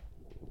about it.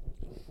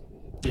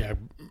 Yeah,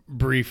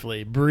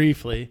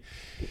 briefly.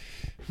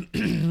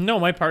 No,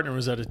 my partner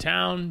was out of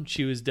town.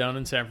 She was down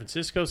in San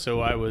Francisco,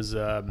 so I was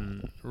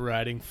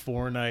riding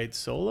 4 nights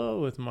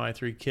solo with my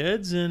 3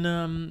 kids,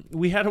 and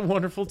we had a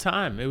wonderful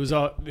time. It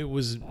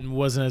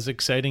wasn't as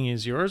exciting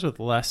as yours with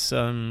less.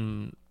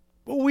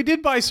 Well, we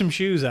did buy some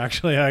shoes,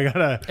 actually.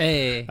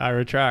 I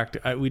retract.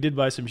 We did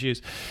buy some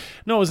shoes.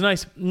 No, it was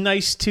nice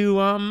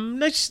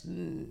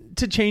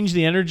to change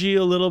the energy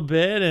a little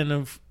bit, and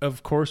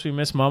of course we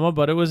miss Mama,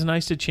 but it was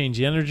nice to change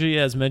the energy.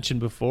 As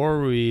mentioned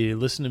before, we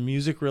listened to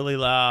music really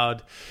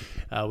loud.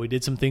 We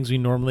did some things we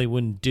normally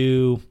wouldn't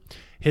do.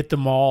 Hit the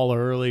mall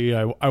early.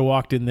 I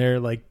walked in there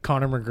like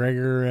Conor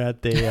McGregor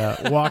at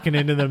the walking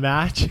into the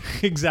match.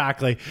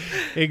 Exactly.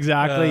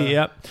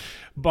 Yep.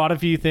 Bought a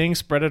few things,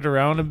 spread it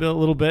around a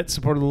little bit,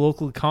 supported the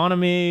local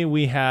economy.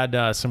 We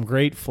had some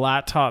great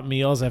flat top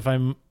meals. If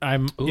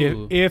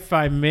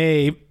I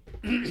may,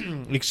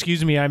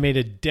 excuse me, I made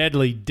a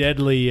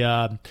deadly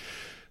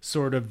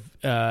sort of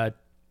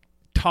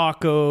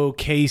taco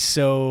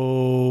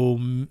queso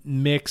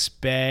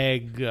mixed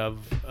bag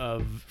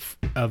of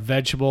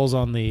vegetables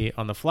on the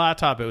flat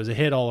top. It was a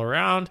hit all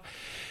around,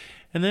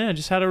 and then I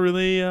just had a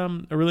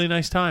really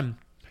nice time.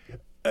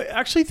 I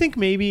actually think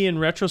maybe in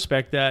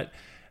retrospect that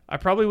I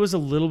probably was a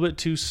little bit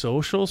too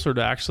social, sort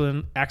of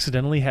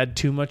accidentally had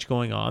too much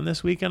going on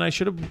this weekend. I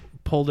should have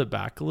pulled it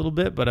back a little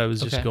bit, but I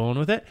was just going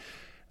with it.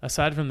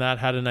 Aside from that,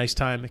 had a nice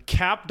time.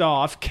 Capped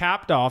off,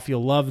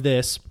 you'll love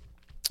this.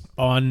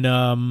 On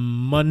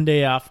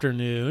Monday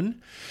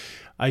afternoon,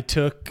 I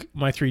took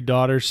my 3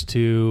 daughters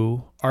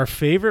to our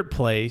favorite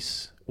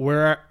place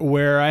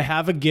where I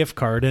have a gift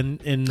card,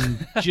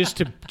 and just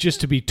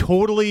to be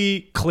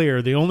totally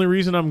clear, the only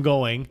reason I'm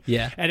going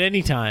at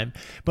any time,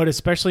 but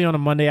especially on a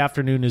Monday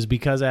afternoon, is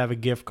because I have a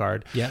gift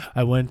card. Yeah,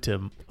 I went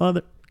to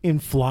in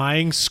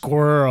Flying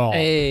Squirrel.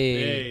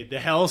 Hey, the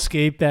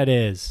hellscape that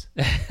is.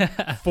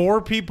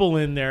 4 people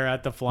in there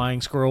at the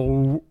Flying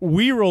Squirrel.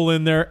 We roll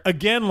in there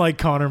again like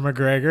Conor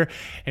McGregor,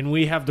 and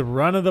we have the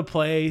run of the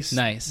place.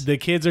 Nice. The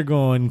kids are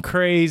going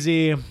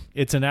crazy.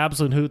 It's an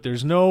absolute hoot.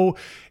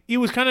 It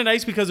was kind of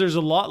nice because there's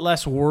a lot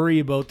less worry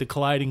about the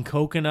colliding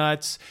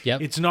coconuts. Yep.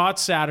 It's not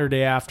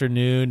Saturday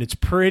afternoon. It's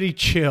pretty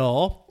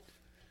chill.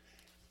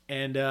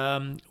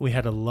 And we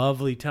had a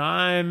lovely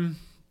time.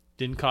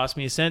 Didn't cost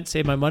me a cent.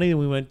 Saved my money. And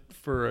we went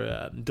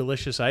for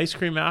delicious ice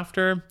cream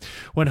after.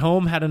 Went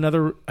home, had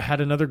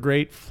another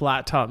great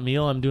flat top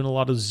meal. I'm doing a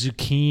lot of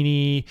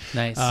zucchini,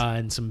 Nice.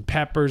 And some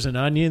peppers and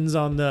onions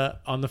on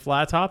the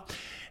flat top.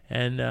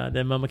 And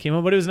then Mama came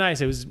home, but it was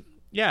nice. It was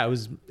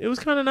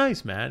kind of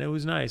nice, man. It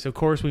was nice. Of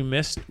course, we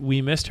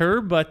missed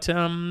her, but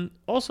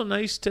also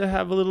nice to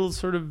have a little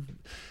sort of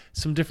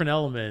some different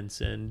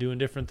elements and doing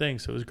different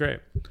things. So it was great.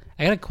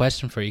 I got a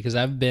question for you because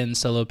I've been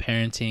solo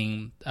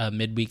parenting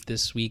midweek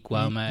this week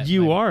while my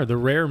are the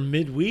rare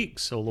midweek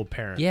solo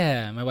parent.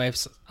 Yeah, my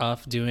wife's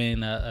off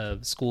doing a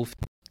school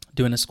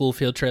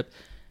field trip,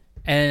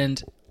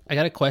 and I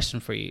got a question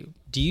for you.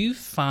 Do you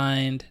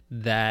find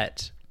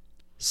that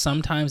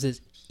sometimes it's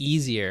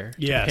easier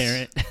to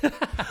parent?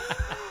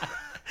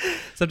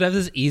 Sometimes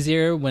it's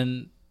easier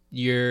when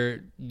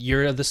you're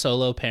the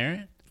solo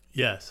parent.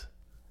 Yes.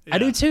 I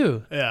do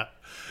too. Yeah.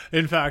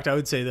 In fact, I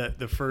would say that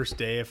the first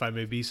day, if I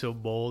may be so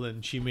bold,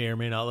 and she may or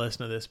may not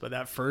listen to this, but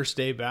that first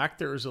day back,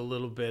 there was a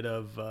little bit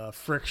of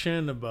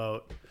friction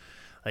about,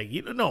 like,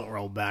 you don't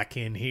roll back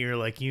in here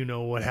like you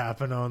know what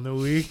happened on the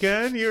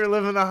weekend. You were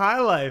living the high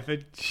life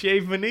at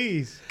Chez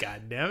Panisse.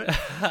 God damn it.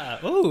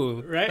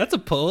 Oh, right? That's a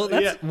pull.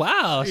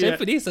 Wow. Chez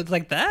Panisse, it's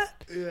like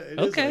that? Yeah,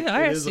 okay, all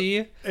right, I see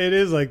you. It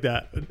is like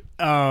that.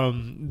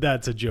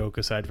 That's a joke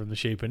aside from the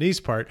Chez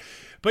Panisse part.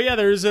 But yeah,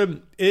 there is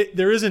an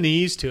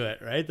ease to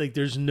it, right? Like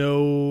there's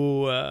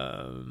no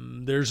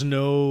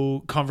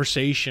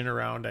conversation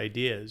around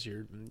ideas.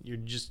 You're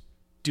just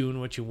doing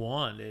what you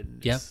want,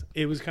 and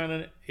it was kind of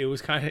nice. It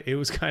was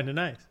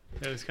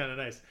kind of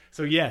nice.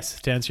 So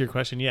yes, to answer your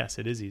question, yes,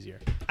 it is easier.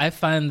 I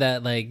find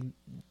that like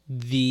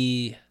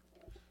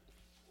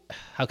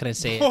how can I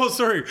say it? Oh,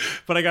 sorry,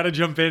 but I got to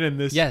jump in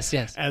this. Yes.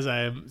 As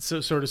I am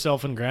sort of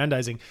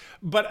self-aggrandizing,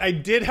 but I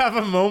did have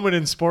a moment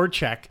in Sport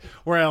Check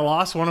where I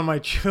lost one of my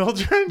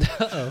children,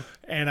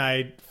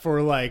 and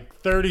for like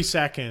 30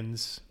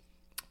 seconds,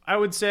 I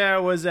would say I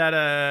was at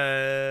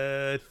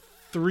a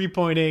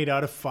 3.8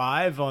 out of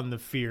 5 on the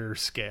fear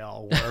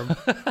scale, where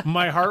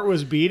my heart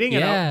was beating,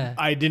 and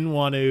I didn't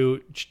want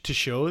to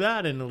show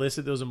that and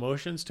elicit those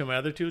emotions to my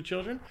other 2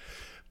 children,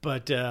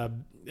 but.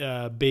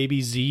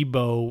 Baby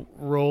Zebo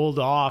rolled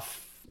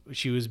off.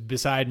 She was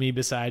beside me,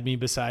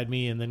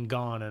 and then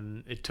gone.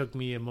 And it took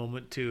me a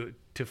moment to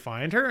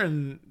find her.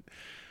 And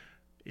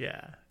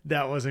yeah,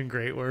 that wasn't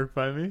great work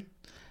by me.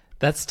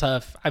 That's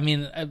tough. I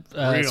mean,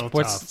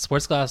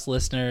 Sports Glass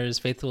listeners,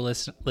 faithful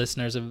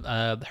listeners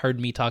have heard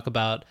me talk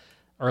about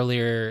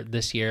earlier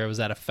this year. I was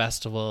at a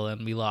festival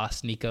and we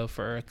lost Nico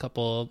for a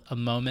couple of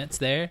moments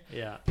there.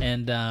 Yeah.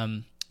 And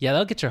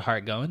that'll get your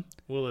heart going.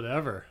 Will it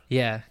ever?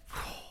 Yeah.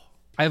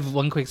 I have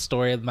one quick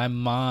story. My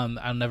mom,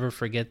 I'll never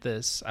forget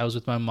this. I was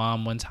with my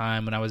mom one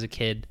time when I was a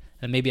kid,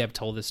 and maybe I've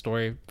told this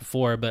story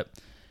before, but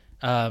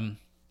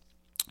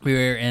we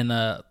were in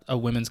a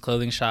women's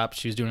clothing shop.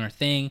 She was doing her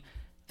thing.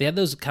 They had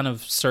those kind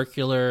of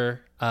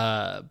circular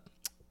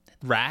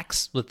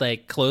racks with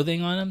like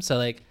clothing on them. So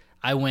like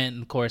I went,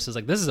 and of course, I was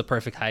like, this is a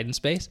perfect hiding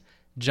space.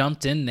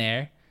 Jumped in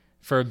there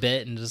for a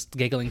bit and just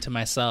giggling to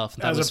myself.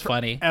 That was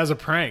funny. As a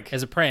prank.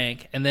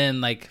 And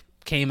then like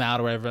came out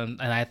or whatever, and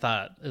I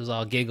thought it was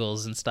all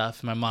giggles and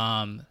stuff. My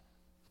mom,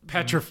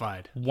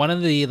 petrified. One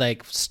of the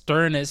like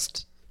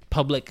sternest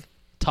public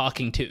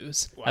talking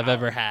tos I've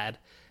ever had.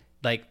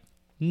 Like,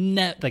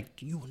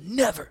 you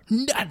never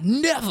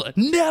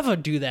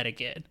do that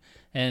again.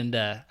 And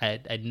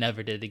I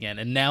never did it again.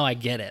 And now I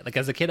get it. Like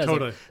as a kid, I was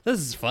like,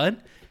 this is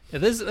fun.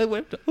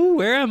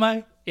 Where am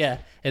I? Yeah.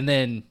 And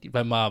then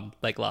my mom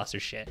like lost her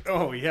shit.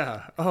 Oh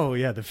yeah.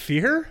 The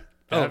fear.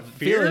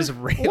 Fear is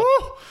real.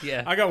 Woo!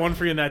 Yeah. I got one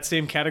for you in that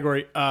same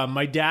category.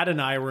 My dad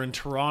and I were in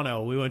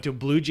Toronto. We went to a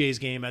Blue Jays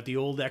game at the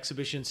old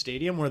exhibition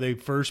stadium where they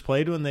first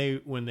played when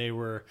they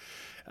were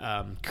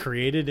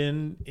created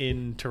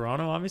in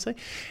Toronto, obviously.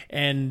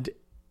 And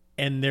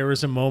there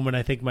was a moment,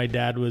 I think my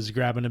dad was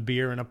grabbing a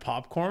beer and a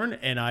popcorn,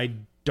 and I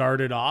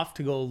darted off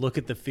to go look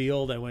at the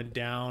field. I went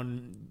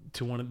down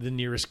to one of the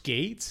nearest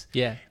gates.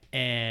 Yeah.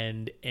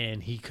 And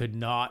he could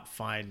not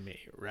find me,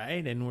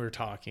 right? And we're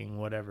talking,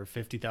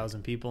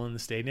 50,000 people in the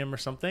stadium or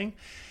something.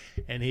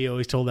 And he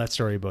always told that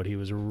story about he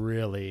was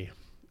really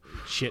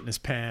shitting his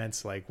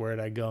pants, like, where'd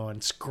I go?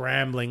 And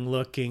scrambling,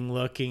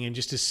 looking, and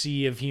just a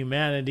sea of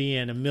humanity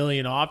and a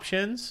million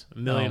options.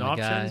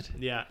 God.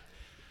 Yeah.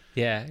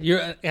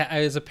 Yeah,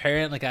 as a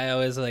parent, like I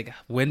always like,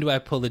 when do I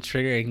pull the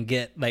trigger and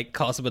get like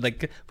call someone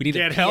like we need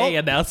a PA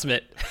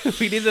announcement?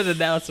 We need an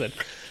announcement.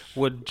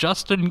 Would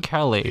Justin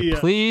Kelly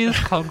please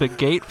come to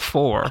gate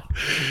 4?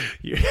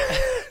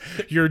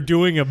 You're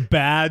doing a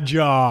bad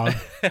job.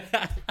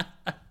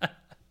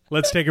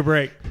 Let's take a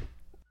break.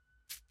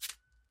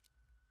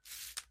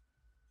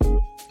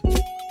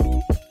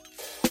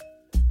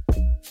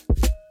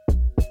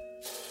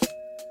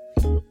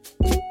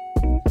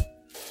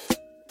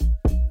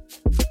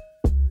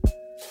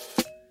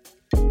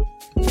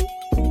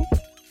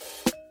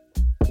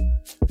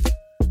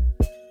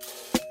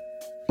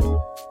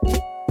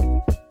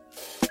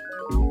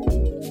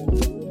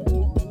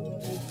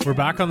 We're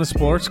back on the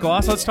sports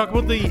gloss. Let's talk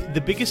about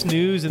the biggest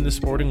news in the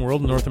sporting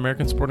world, North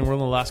American sporting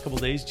world in the last couple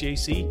of days,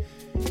 JC.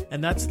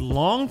 And that's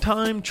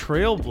longtime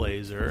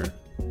trailblazer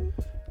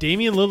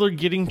Damian Lillard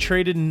getting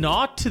traded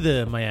not to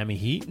the Miami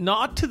Heat,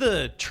 not to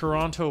the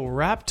Toronto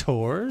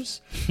Raptors,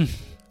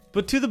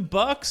 but to the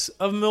Bucks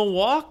of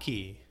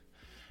Milwaukee.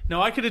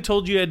 Now, I could have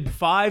told you had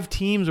 5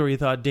 teams where you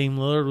thought Dame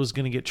Lillard was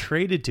going to get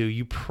traded to.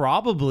 You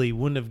probably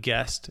wouldn't have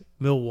guessed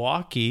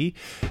Milwaukee.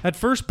 At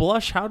first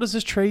blush, how does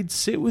this trade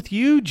sit with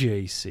you,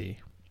 JC?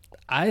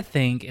 I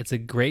think it's a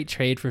great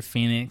trade for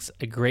Phoenix,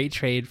 a great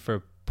trade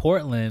for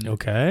Portland.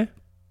 Okay.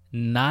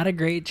 Not a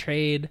great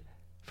trade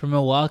for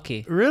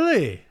Milwaukee.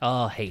 Really?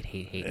 Oh,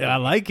 hate. I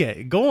like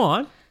it. Go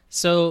on.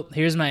 So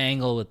here's my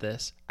angle with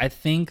this. I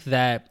think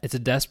that it's a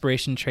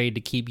desperation trade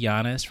to keep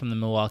Giannis from the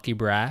Milwaukee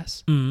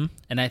Brass. Mm-hmm.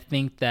 And I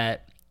think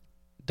that,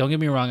 don't get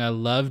me wrong, I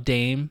love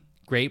Dame.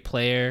 Great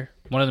player.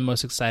 One of the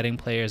most exciting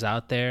players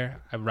out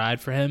there. I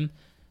ride for him.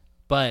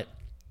 But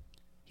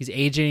he's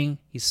aging.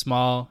 He's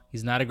small.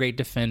 He's not a great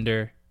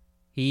defender.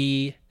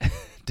 He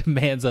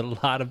demands a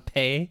lot of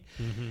pay.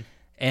 Mm-hmm.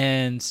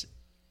 And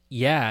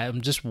yeah,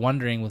 I'm just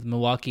wondering, with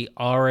Milwaukee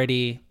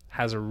already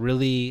has a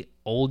really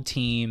old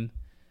team,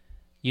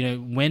 you know,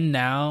 win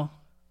now.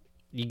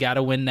 You got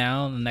to win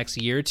now in the next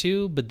year or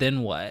two, but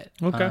then what?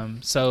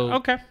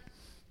 Okay.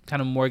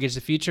 Kind of mortgage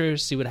the future,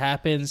 see what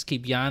happens,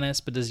 keep Giannis,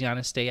 but does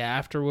Giannis stay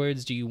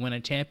afterwards? Do you win a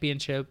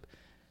championship?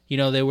 You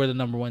know, they were the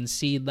number 1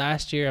 seed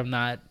last year. I'm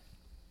not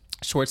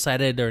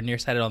short-sighted or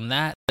nearsighted on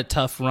that. A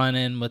tough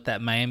run-in with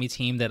that Miami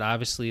team that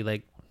obviously,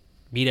 like,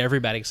 beat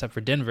everybody except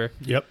for Denver.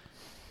 Yep.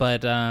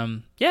 But,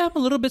 yeah, I'm a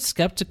little bit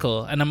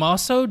skeptical. And I'm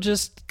also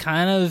just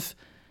kind of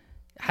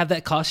have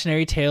that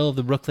cautionary tale of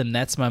the Brooklyn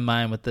Nets in my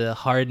mind with the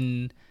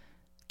Harden,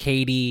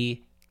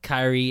 KD,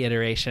 Kyrie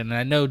iteration. And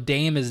I know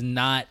Dame is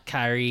not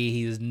Kyrie.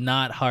 He's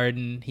not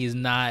Harden. He's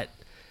not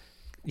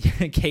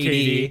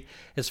KD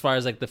as far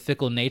as like the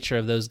fickle nature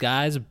of those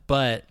guys.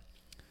 But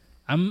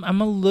I'm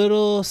a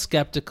little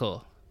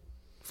skeptical.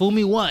 Fool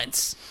me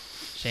once,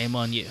 shame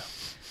on you.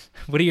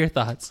 What are your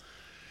thoughts?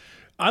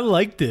 I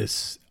like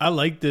this. I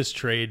like this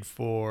trade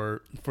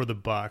for the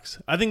Bucks.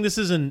 I think this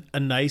is a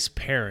nice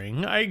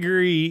pairing. I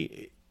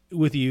agree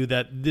with you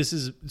that this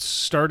is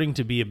starting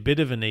to be a bit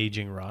of an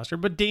aging roster,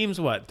 but Dame's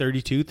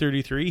 32,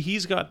 33.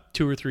 He's got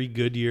 2 or 3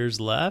 good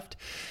years left.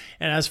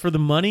 And as for the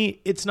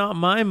money, it's not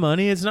my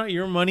money. It's not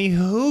your money.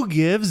 Who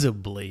gives a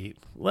bleep?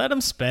 Let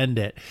him spend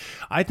it.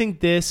 I think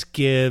this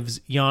gives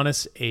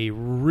Giannis a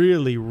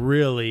really,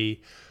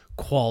 really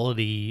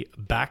quality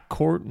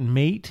backcourt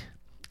mate.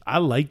 I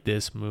like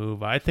this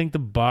move. I think the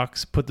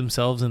Bucks put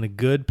themselves in a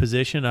good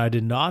position. I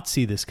did not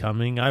see this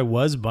coming. I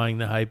was buying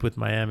the hype with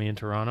Miami and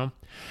Toronto.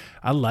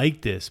 I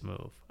like this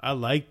move. I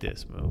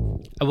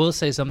will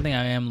say something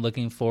I am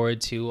looking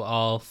forward to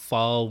all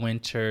fall,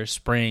 winter,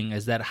 spring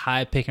is that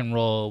high pick and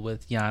roll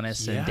with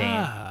Giannis and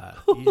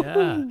Dame.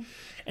 Yeah.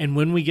 And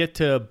when we get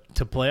to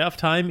playoff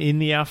time in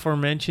the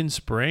aforementioned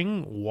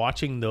spring,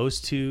 watching those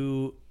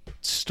two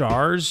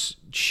stars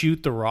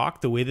shoot the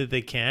rock the way that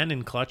they can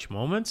in clutch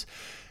moments,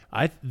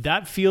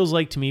 that feels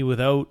like to me,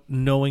 without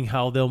knowing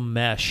how they'll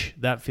mesh,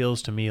 that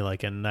feels to me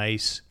like a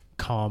nice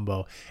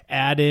combo.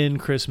 Add in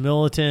Chris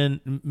Middleton,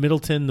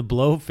 the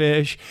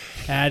Blowfish,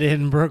 add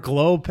in Brook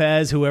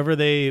Lopez, whoever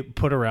they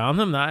put around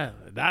them.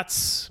 That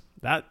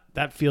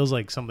feels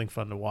like something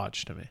fun to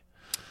watch to me.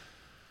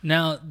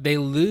 Now they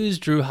lose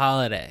Drew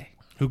Holiday,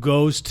 who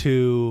goes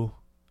to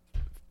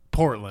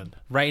Portland.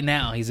 Right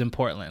now he's in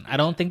Portland. I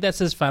don't think that's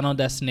his final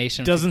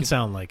destination. Doesn't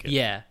sound like it.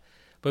 Yeah.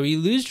 But we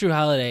lose Drew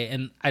Holiday,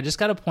 and I just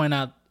got to point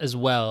out as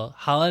well,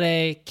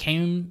 Holiday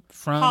came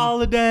from...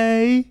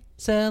 Holiday!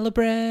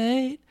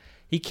 Celebrate!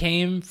 He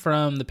came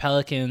from the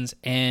Pelicans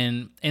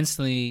and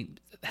instantly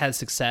had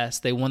success.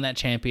 They won that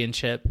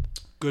championship.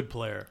 Good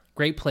player.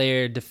 Great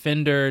player,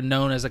 defender,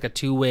 known as like a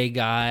two-way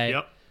guy.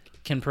 Yep.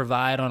 Can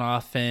provide on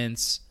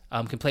offense,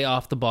 can play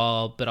off the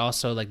ball, but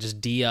also like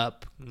just D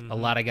up a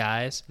lot of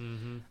guys.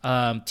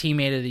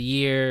 Teammate of the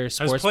year,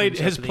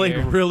 has played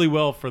really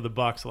well for the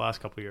Bucks the last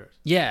couple of years.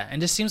 Yeah,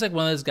 and just seems like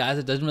one of those guys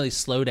that doesn't really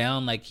slow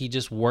down. Like he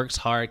just works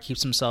hard,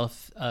 keeps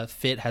himself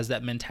fit, has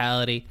that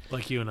mentality.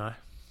 Like you and I.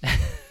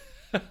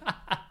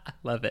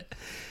 Love it.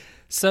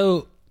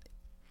 So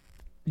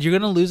you're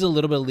gonna lose a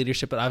little bit of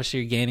leadership, but obviously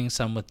you're gaining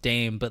some with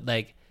Dame. But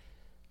like,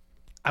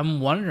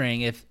 I'm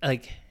wondering if I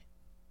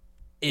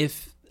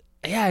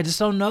just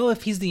don't know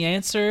if he's the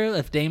answer.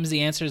 If Dame's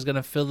the answer, is going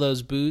to fill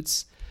those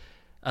boots.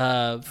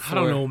 I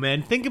don't know,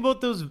 man. Think about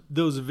those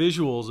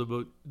visuals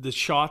about the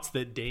shots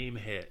that Dame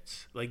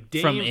hits, like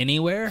Dame, from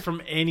anywhere,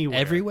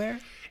 everywhere,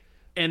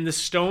 and the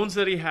stones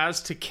that he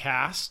has to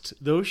cast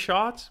those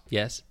shots.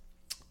 Yes,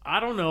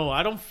 I don't know.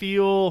 I don't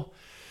feel.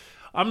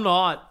 I'm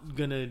not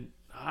gonna.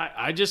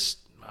 I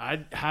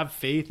have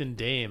faith in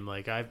Dame.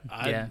 Like I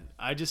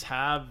just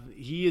have.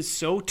 He is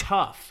so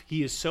tough.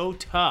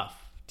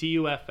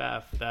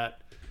 TUFF,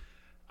 that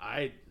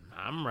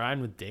I'm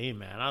riding with Dame,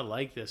 man. I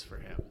like this for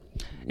him.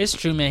 It's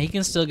true, man. He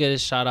can still get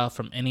his shot off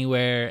from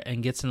anywhere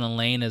and gets in the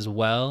lane as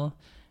well.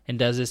 and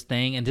does his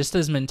thing, and just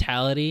his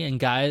mentality and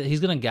guys, he's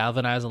going to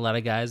galvanize a lot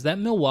of guys. That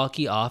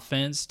Milwaukee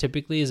offense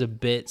typically is a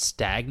bit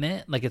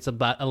stagnant. Like it's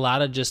about a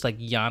lot of just like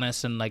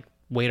Giannis and like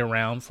wait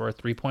around for a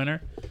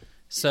 3-pointer.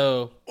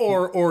 So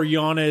or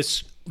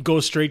Giannis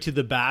goes straight to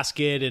the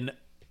basket and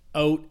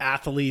out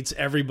athletes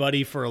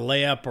everybody for a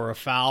layup or a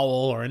foul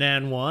or an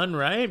and one,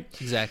 right?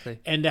 Exactly.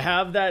 And to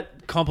have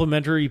that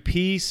complementary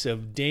piece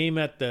of Dame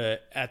at the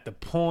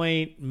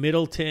point,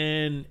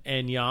 Middleton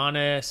and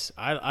Giannis,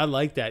 I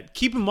like that.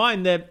 Keep in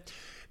mind that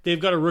they've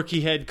got a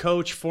rookie head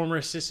coach, former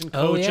assistant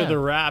coach of the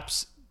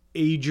Raps,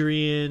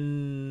 Adrian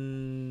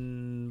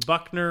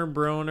Buckner,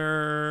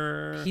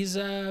 Broner. He's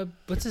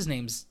what's his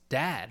name's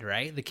dad,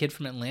 right? The kid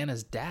from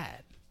Atlanta's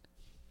dad.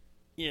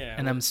 Yeah.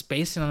 And I'm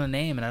spacing on the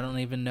name, and I don't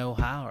even know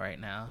how right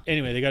now.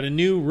 Anyway, they got a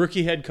new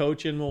rookie head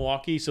coach in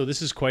Milwaukee, so this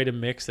is quite a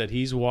mix that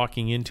he's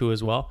walking into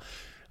as well.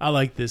 I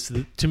like this.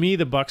 To me,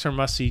 the Bucks are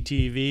must-see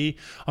TV.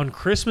 On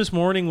Christmas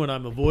morning when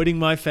I'm avoiding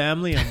my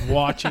family, I'm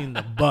watching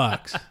the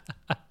Bucks.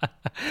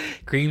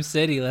 Cream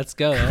City, let's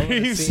go. I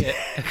wanna see it.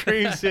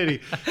 Cream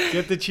City.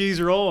 Get the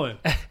cheese rolling.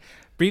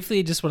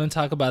 Briefly, just want to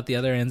talk about the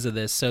other ends of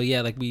this. So,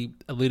 yeah, like we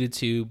alluded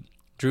to,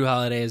 Drew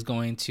Holiday is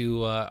going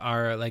to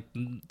our, like,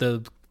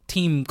 the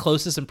team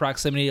closest in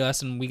proximity to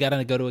us, and we got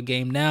to go to a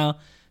game now.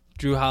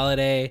 Drew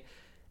Holiday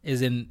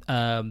is in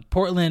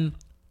Portland.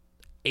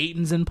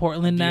 Aiton's in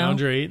Portland now.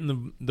 DeAndre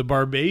Ayton, the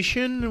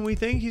Barbadian, and we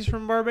think he's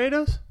from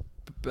Barbados?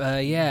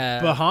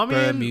 Yeah.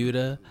 Bahamian?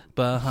 Bermuda,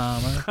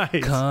 Bahama.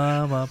 Nice.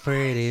 Come on,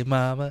 pretty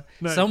mama.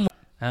 Nice. Somewhere.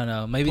 I don't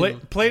know. Maybe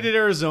played at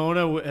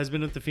Arizona, has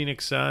been at the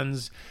Phoenix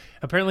Suns.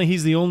 Apparently,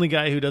 he's the only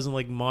guy who doesn't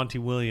like Monty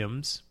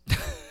Williams.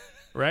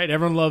 Right?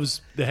 Everyone loves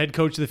the head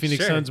coach of the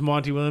Phoenix Suns,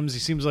 Monty Williams. He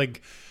seems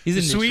like he's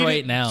in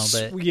Detroit now,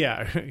 but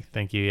yeah.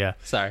 Thank you. Yeah.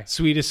 Sorry.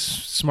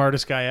 Sweetest,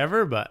 smartest guy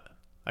ever, but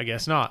I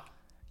guess not.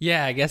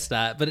 Yeah, I guess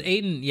not. But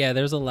Ayton, yeah,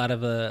 there's a lot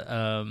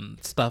of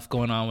stuff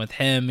going on with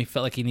him. He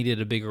felt like he needed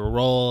a bigger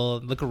role.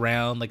 Look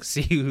around, like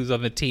see who's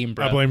on the team,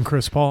 bro. I blame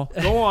Chris Paul.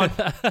 Go on.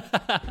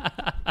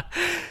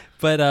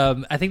 But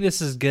I think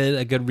this is good,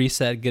 a good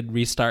reset, good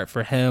restart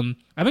for him.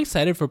 I'm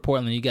excited for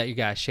Portland. You got your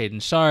guy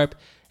Shaedon Sharpe,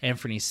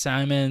 Anthony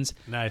Simons.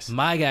 Nice.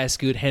 My guy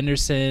Scoot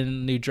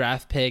Henderson, new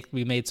draft pick.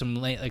 We made some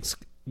lane, like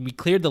we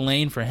cleared the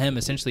lane for him,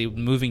 essentially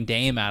moving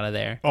Dame out of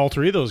there. All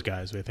three of those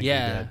guys, I think.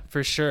 Yeah,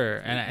 for sure.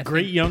 And I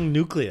great think, young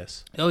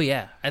nucleus. Oh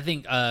yeah, I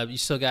think you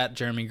still got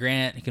Jeremy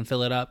Grant. He can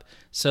fill it up.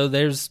 So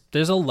there's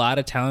a lot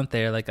of talent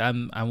there. Like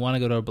I want to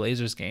go to a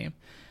Blazers game,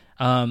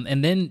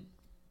 and then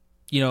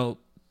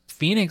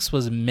Phoenix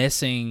was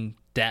missing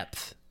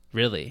depth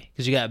really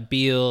because you got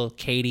Beal,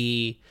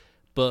 Katie,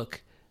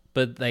 Book.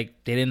 But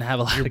like they didn't have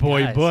a lot of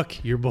guys.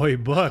 Your boy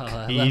Book.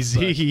 Oh,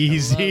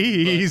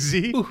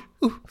 Easy.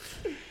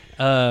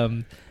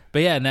 But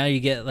yeah, now you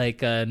get like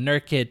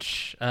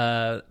Nurkic,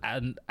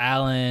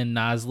 Allen,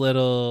 Nas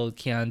Little,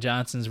 Keon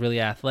Johnson's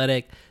really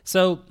athletic.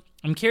 So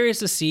I'm curious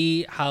to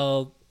see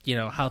how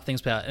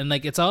things play out. And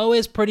like it's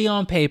always pretty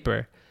on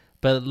paper,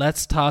 but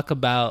let's talk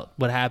about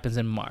what happens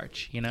in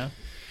March.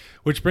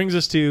 Which brings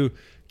us to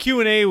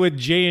Q&A with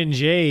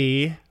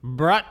J&J,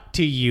 brought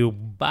to you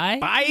by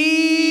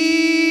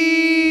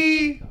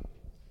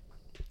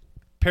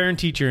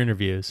parent-teacher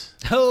interviews.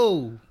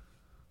 Oh,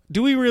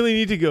 do we really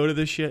need to go to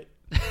this shit?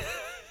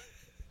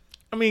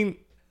 I mean,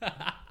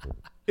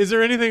 is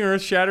there anything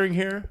earth-shattering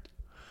here?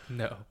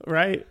 No.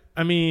 Right?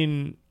 I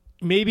mean,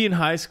 maybe in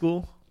high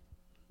school.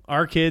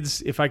 Our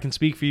kids, if I can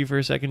speak for you for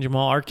a second,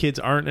 Jamal, our kids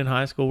aren't in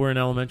high school. We're in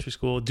elementary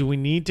school. Do we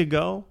need to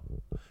go?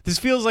 This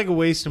feels like a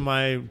waste of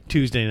my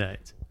Tuesday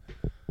nights.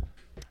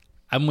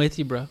 I'm with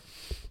you, bro.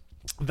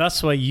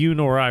 That's why you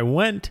nor I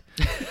went.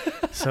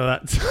 So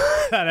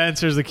that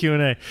answers the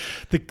Q&A.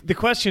 The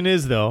question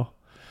is, though,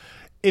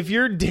 if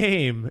you're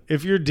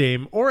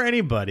Dame or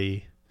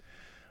anybody,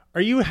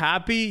 are you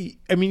happy?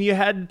 I mean, you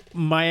had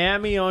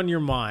Miami on your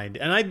mind.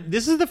 And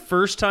this is the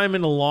first time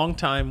in a long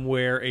time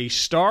where a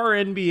star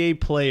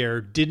NBA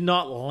player did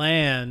not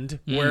land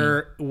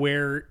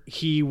where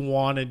he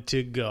wanted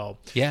to go.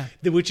 Yeah.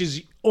 Which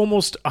is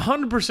almost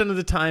 100% of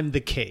the time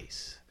the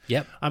case.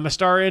 Yep. I'm a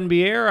star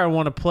NBAer. I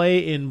want to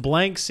play in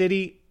blank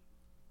city.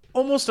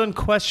 Almost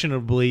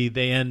unquestionably,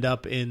 they end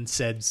up in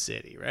said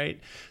city, right?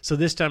 So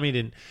this time he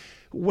didn't.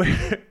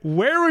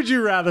 Where would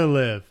you rather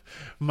live?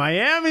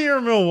 Miami or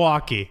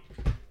Milwaukee?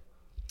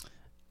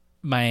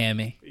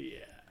 Miami.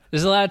 Yeah.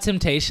 There's a lot of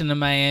temptation in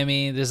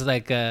Miami. There's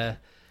like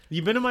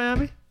You been to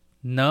Miami?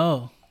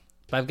 No.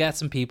 But I've got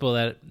some people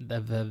that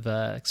have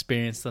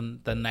experienced the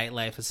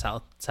nightlife of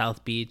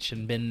South Beach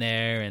and been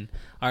there, and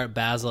Art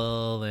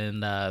Basel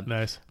and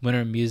nice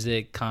Winter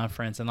Music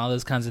Conference and all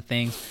those kinds of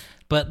things.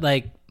 But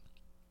like,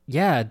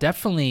 yeah,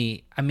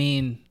 definitely. I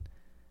mean,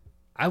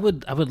 I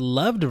would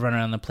love to run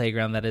around the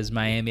playground that is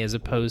Miami as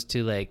opposed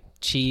to like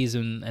Cheese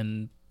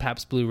and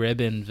Pabst Blue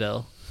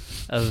Ribbonville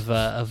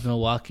of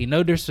Milwaukee.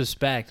 No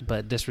disrespect,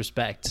 but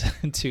disrespect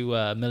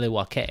to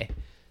Milwaukee.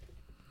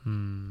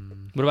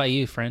 What about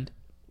you, friend?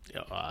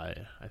 I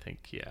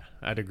think, yeah,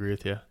 I'd agree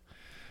with you.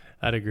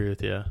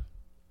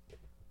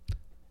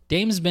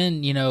 Dame's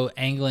been,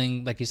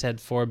 angling, like you said,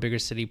 for a bigger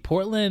city.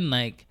 Portland,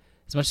 like,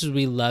 as much as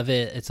we love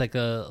it, it's like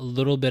a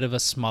little bit of a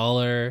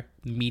smaller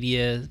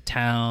media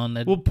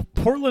town. Well,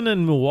 Portland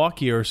and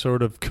Milwaukee are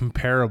sort of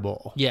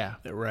comparable. Yeah.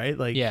 Right?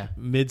 Like Yeah.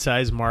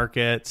 mid-sized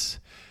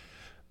markets.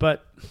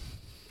 But,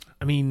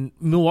 I mean,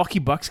 Milwaukee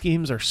Bucks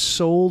games are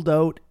sold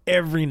out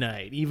every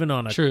night, even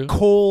on a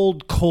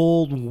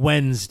cold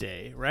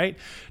Wednesday, right?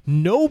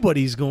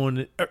 Nobody's going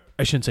to,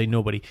 I shouldn't say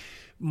nobody.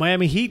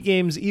 Miami Heat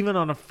games, even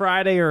on a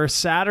Friday or a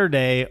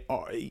Saturday,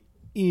 are,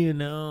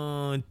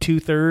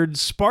 2/3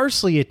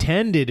 sparsely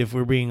attended, if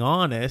we're being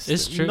honest.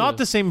 It's true. Not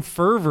the same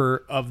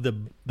fervor of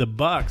the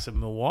Bucks of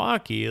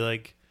Milwaukee.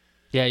 Like,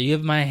 yeah, you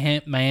have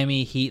my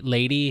Miami Heat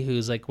lady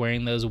who's like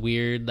wearing those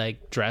weird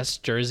like dress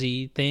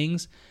jersey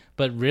things,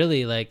 but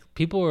really like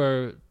people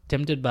are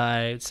tempted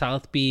by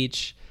South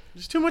Beach.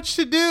 There's too much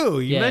to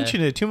do. You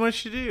mentioned it. Too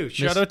much to do.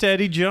 Shout out to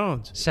Eddie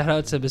Jones. Shout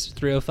out to Mr.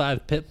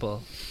 305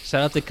 Pitbull.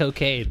 Shout out to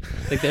cocaine.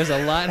 Like, there's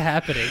a lot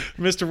happening.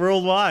 Mr.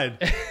 Worldwide.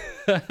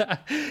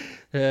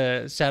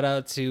 Shout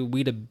out to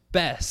We the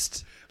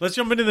Best. Let's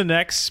jump into the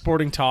next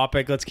sporting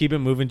topic. Let's keep it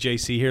moving,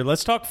 JC, here.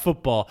 Let's talk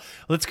football.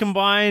 Let's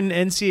combine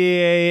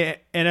NCAA,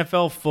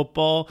 NFL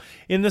football.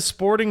 In the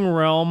sporting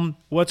realm,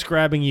 what's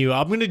grabbing you?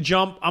 I'm going to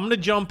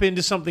jump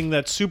into something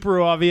that's super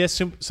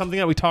obvious, something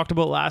that we talked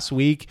about last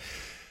week.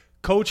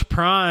 Coach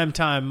Prime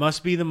Time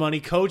must be the money.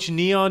 Coach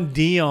Neon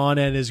Dion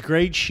and his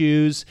great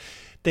shoes,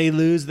 they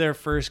lose their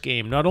first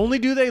game. Not only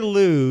do they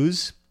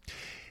lose,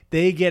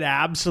 they get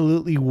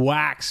absolutely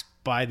waxed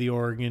by the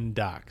Oregon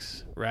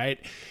Ducks, right?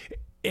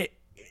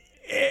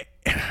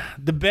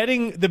 The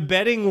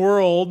betting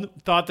world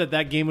thought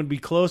that game would be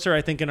closer.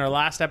 I think in our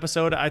last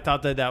episode, I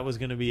thought that was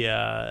going to be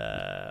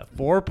a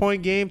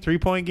 4-point game,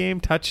 3-point game,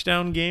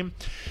 touchdown game.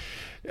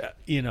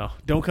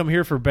 Don't come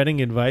here for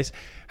betting advice.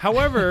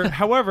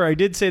 However, I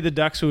did say the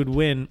Ducks would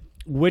win,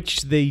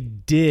 which they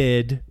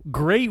did.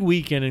 Great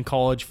weekend in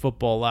college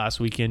football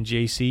last weekend,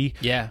 JC.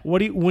 Yeah.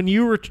 When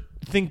you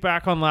think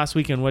back on last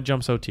weekend, what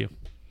jumps out to you?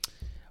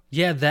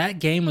 Yeah, that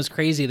game was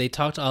crazy. They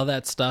talked all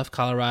that stuff,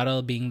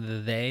 Colorado being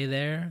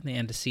the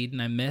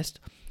antecedent I missed.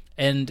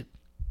 And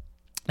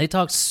they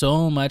talked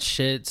so much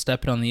shit,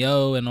 stepping on the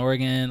O in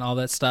Oregon, all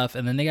that stuff,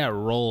 and then they got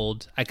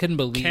rolled. I couldn't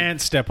believe. Can't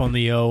step on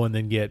the O and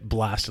then get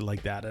blasted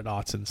like that at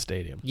Autzen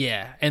Stadium.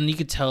 Yeah, and you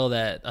could tell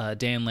that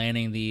Dan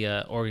Lanning,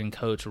 the Oregon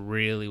coach,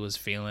 really was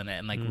feeling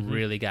it and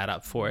really got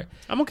up for it.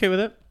 I'm okay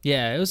with it.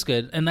 Yeah, it was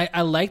good. And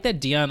I like that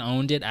Dion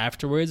owned it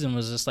afterwards and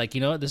was just like, you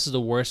know what, this is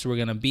the worst we're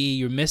going to be.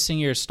 You're missing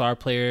your star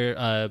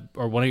player,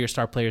 or one of your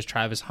star players,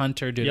 Travis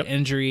Hunter, due to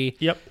injury.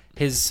 Yep.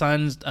 His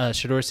son,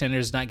 Shador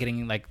Sanders, not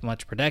getting like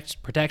much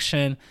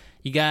protection.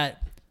 You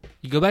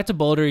go back to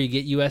Boulder, you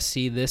get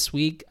USC this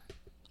week.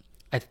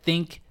 I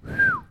think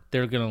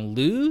they're going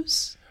to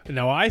lose.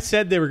 No, I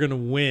said they were going to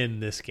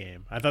win this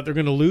game. I thought they were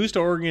going to lose to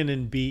Oregon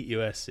and beat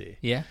USC.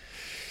 Yeah.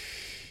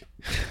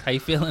 How you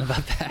feeling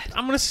about that?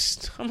 I'm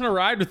gonna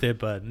ride with it,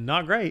 but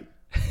not great.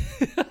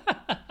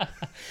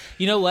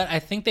 You know what? I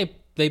think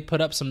they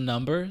put up some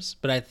numbers,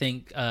 but I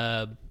think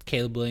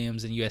Caleb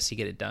Williams and USC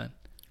get it done.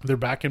 They're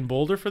back in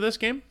Boulder for this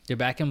game? They're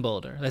back in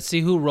Boulder. Let's see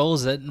who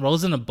rolls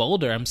into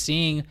Boulder. I'm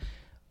curious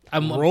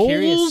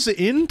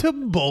into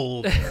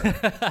Boulder.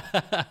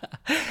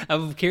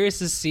 I'm curious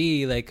to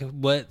see like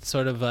what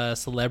sort of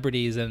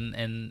celebrities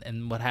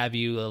and what have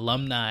you,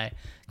 alumni,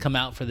 come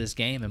out for this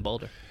game in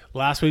Boulder.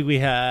 Last week we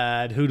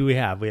had, who do we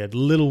have? We had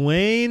Lil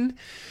Wayne.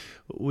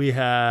 We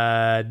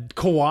had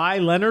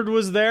Kawhi Leonard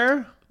was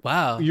there.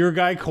 Wow. Your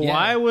guy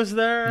Kawhi was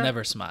there.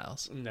 Never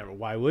smiles. Never.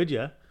 Why would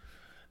you?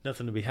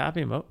 Nothing to be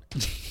happy about.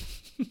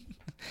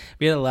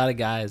 We had a lot of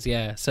guys,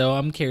 yeah. So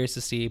I'm curious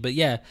to see. But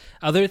yeah,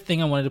 other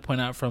thing I wanted to point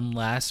out from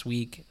last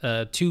week,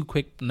 2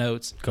 quick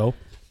notes. Go.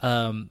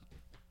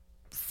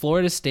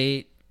 Florida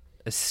State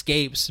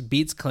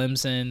beats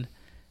Clemson.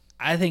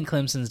 I think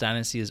Clemson's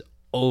dynasty is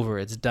over.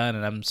 It's done,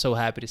 and I'm so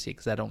happy to see it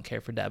because I don't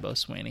care for Dabo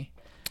Swinney.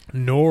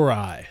 Nor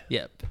I.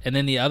 Yep. And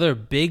then the other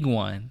big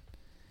one,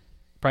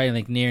 probably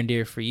like near and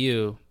dear for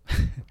you,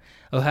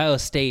 Ohio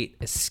State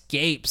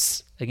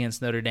escapes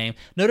against Notre Dame.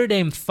 Notre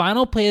Dame,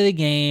 final play of the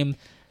game,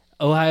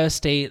 Ohio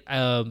State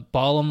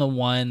ball on the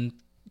 1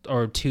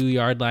 or 2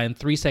 yard line,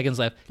 3 seconds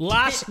left.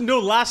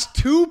 Last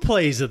 2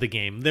 plays of the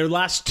game. Their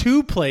last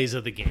 2 plays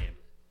of the game.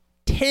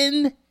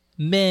 10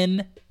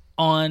 men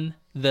on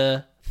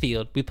the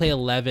field. We play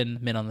 11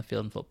 men on the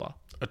field in football.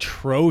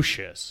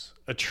 Atrocious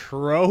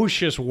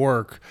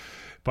work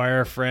by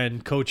our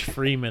friend Coach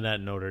Freeman at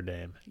Notre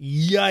Dame.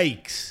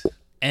 Yikes.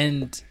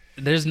 And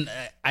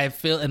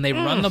they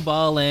run the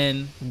ball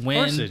in, win,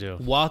 of course they do.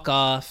 Walk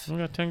off. We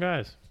got 10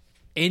 guys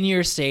in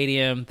your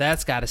stadium.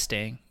 That's got to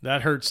sting.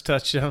 That hurts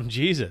touchdown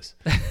Jesus.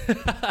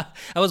 I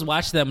was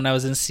watching them when I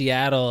was in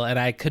Seattle, and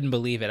I couldn't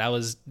believe it. I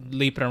was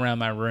leaping around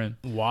my room.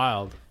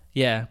 Wild.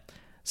 Yeah.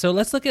 So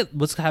let's look at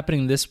what's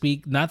happening this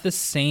week. Not the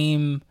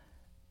same,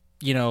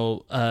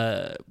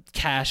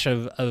 cache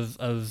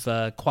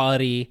of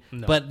quality,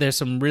 but there's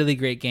some really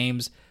great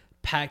games.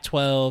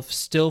 Pac-12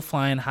 still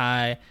flying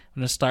high. I'm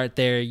going to start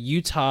there.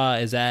 Utah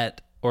is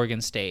at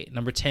Oregon State.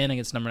 Number 10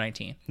 against number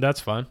 19. That's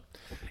fun.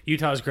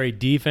 Utah's great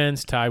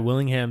defense. Ty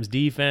Willingham's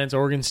defense.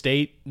 Oregon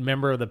State,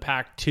 member of the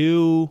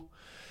Pac-2.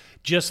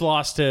 Just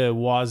lost to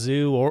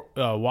Wazoo or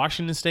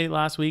Washington State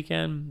last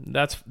weekend.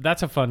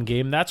 That's a fun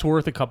game. That's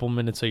worth a couple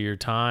minutes of your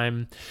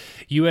time.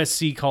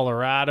 USC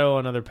Colorado,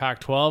 another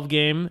Pac-12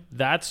 game.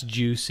 That's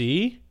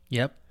juicy.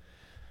 Yep.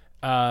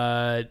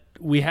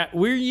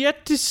 We're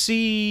yet to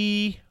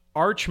see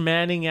Arch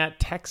Manning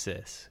at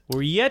Texas.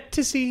 We're yet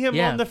to see him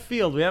on the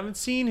field. We haven't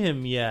seen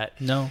him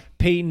yet. No.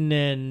 Peyton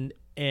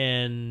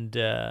and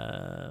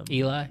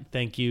Eli.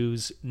 Thank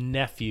you's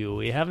nephew.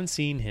 We haven't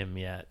seen him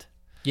yet.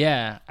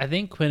 Yeah, I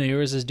think Quinn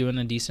Ewers is doing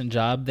a decent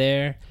job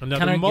there.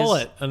 Another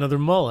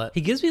mullet.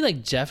 He gives me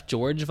like Jeff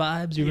George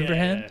vibes. You remember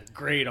him?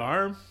 Great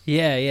arm.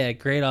 Yeah.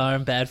 Great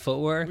arm, bad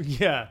footwork.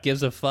 Yeah.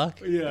 Gives a fuck.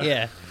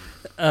 Yeah.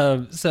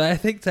 So I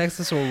think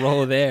Texas will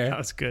roll there. That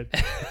was good.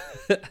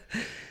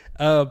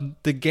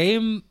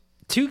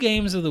 Two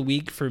games of the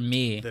week for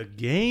me. The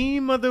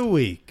game of the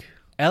week.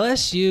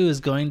 LSU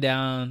is going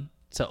down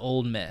to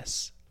Ole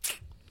Miss.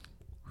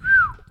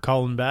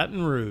 Colin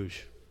Baton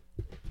Rouge.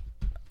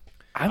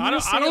 I'm going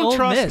to say Ole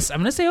Miss. I'm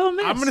going to say Ole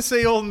Miss. I'm going to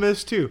say Ole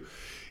Miss too.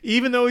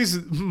 Even though he's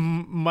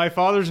my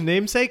father's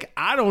namesake,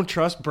 I don't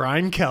trust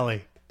Brian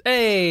Kelly.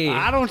 Hey.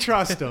 I don't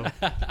trust him.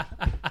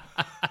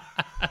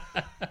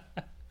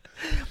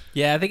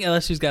 Yeah, I think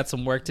LSU's got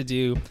some work to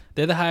do.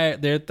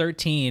 They're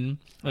 13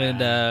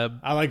 and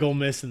I like Ole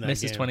Miss in that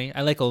Miss game. is 20.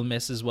 I like Ole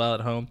Miss as well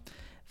at home.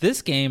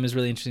 This game is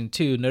really interesting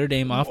too. Notre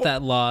Dame off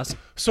that loss.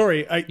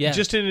 Sorry,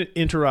 just to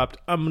interrupt.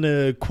 I'm going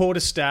to quote a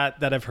stat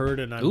that I've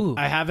heard, and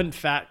I haven't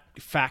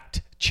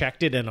fact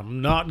checked it, and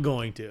I'm not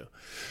going to.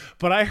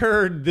 But I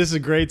heard this is a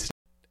great stat,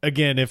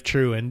 again, if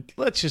true, and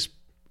let's just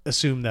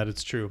assume that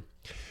it's true.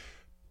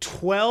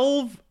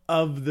 12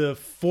 of the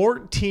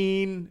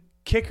 14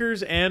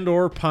 kickers and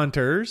or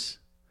punters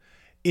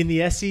in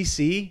the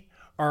SEC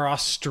are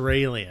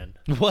Australian.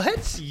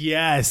 What?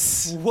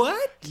 Yes.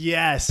 What?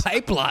 Yes.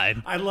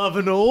 Pipeline. I love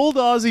an old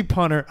Aussie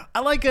punter. I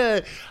like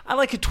a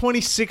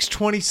 26,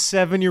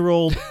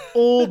 27-year-old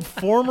old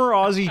former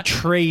Aussie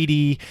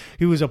tradie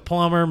who was a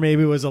plumber,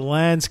 maybe was a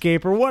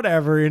landscaper,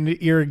 whatever, in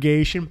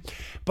irrigation.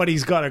 But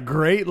he's got a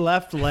great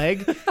left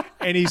leg,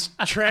 and he's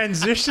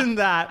transitioned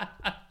that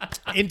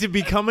into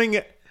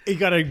becoming... He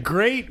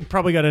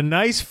probably got a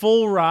nice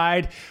full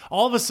ride.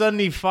 All of a sudden,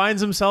 he finds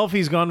himself,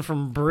 he's gone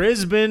from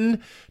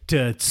Brisbane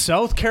to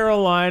South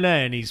Carolina,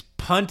 and he's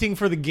punting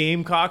for the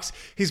Gamecocks.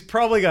 He's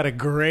probably got a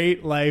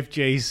great life,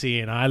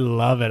 JC, and I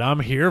love it. I'm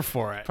here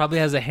for it. Probably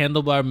has a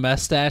handlebar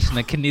mustache and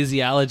a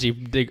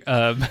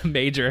kinesiology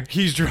major.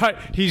 He's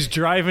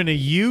driving a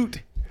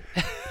Ute.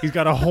 He's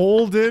got a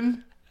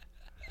Holden.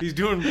 He's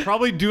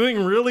probably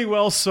doing really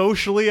well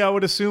socially, I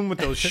would assume, with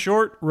those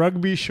short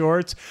rugby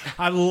shorts.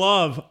 I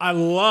love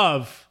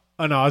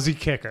an Aussie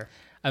kicker.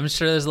 I'm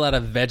sure there's a lot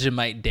of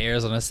Vegemite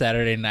dares on a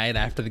Saturday night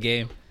after the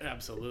game.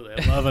 Absolutely.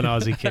 I love an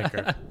Aussie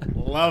kicker.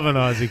 Love an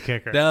Aussie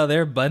kicker. No,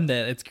 they're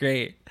abundant. It's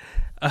great.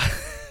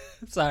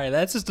 Sorry,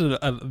 that's just an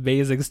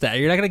amazing stat.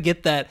 You're not going to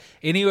get that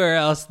anywhere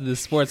else in the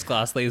sports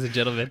class, ladies and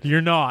gentlemen. You're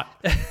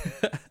not.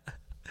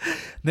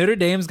 Notre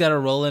Dame's got to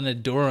roll in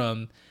at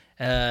Durham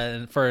for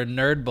a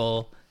Nerd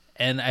Bowl.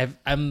 And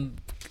I'm,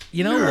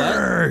 you know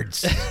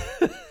Nerds.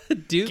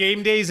 What? Duke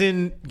Game days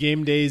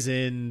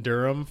in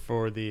Durham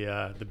for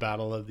the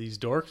battle of these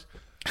dorks.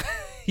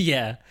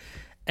 Yeah,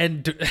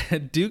 and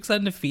Duke's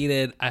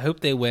undefeated. I hope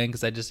they win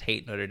because I just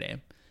hate Notre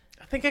Dame.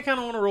 I think I kind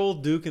of want to roll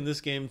Duke in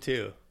this game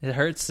too. It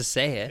hurts to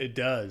say it. It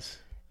does.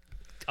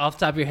 Off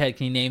the top of your head,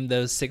 can you name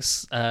those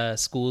 6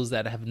 schools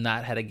that have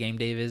not had a game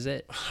day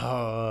visit?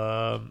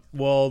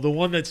 Well, the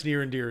one that's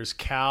near and dear is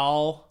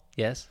Cal.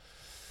 Yes.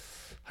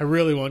 I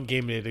really want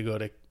game day to go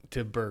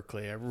to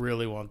Berkeley. I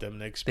really want them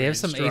to experience.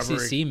 They have some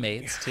Strawberry. ACC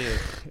mates too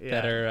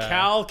that are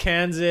Cal,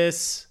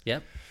 Kansas.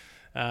 Yep.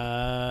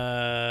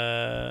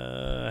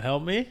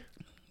 Help me.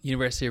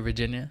 University of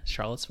Virginia,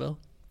 Charlottesville.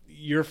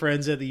 Your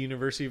friends at the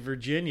University of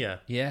Virginia.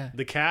 Yeah.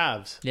 The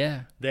Cavs.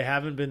 Yeah. They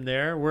haven't been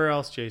there. Where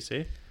else,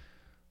 JC?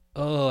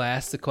 Oh, I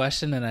asked the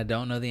question and I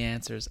don't know the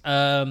answers.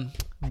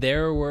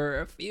 There were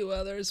a few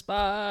other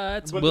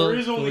spots. But there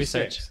is only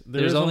 6.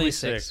 There's only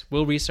 6.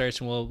 We'll research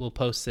and we'll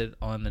post it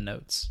on the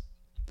notes.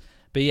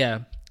 But yeah,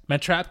 my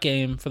trap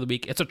game for the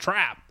week. It's a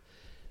trap.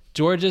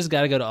 Georgia's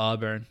got to go to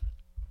Auburn.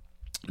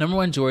 Number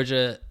 1,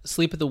 Georgia,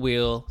 sleep at the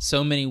wheel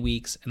so many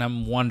weeks, and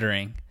I'm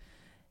wondering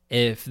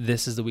if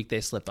this is the week they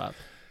slip up.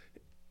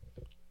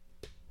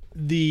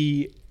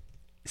 The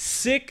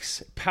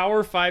 6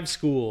 Power 5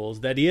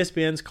 schools that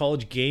ESPN's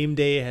College Game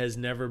Day has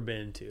never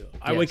been to.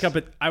 I wake up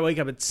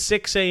at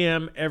 6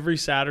 a.m. every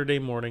Saturday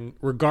morning,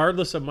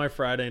 regardless of my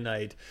Friday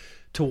night,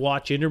 to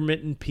watch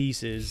intermittent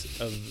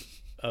pieces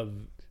of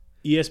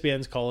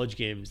ESPN's College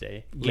Game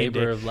Day.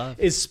 Labor of love.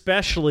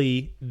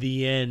 Especially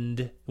the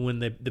end when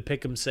the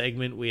Pick'em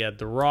segment, we had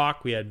The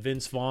Rock, we had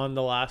Vince Vaughn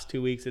the last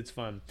 2 weeks. It's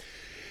fun.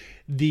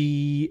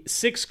 The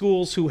 6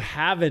 schools who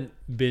haven't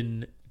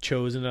been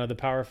chosen out of the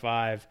Power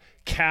Five: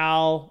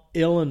 Cal,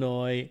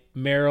 Illinois,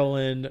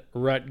 Maryland,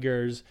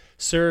 Rutgers,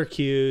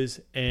 Syracuse,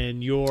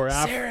 and your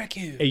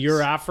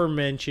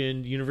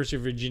aforementioned University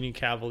of Virginia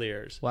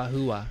Cavaliers.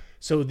 Wahoo!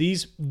 So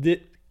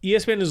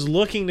ESPN is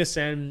looking to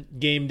send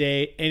game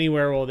day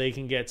anywhere where they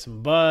can get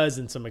some buzz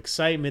and some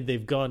excitement.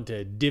 They've gone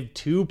to Div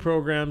 2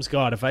 programs.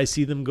 God, if I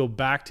see them go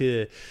back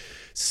to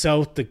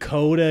South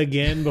Dakota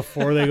again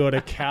before they go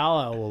to Cal,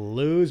 I will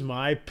lose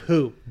my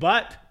poop.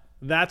 But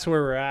that's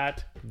where we're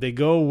at. They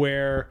go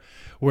where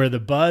the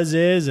buzz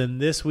is,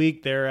 and this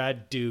week they're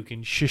at Duke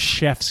in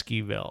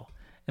Krzyzewskiville.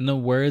 In the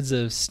words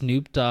of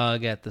Snoop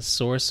Dogg at the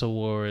Source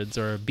Awards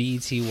or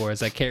BET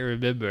Awards, I can't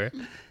remember.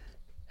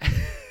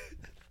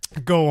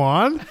 Go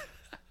on.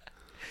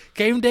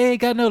 Game day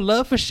ain't got no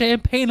love for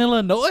Champaign,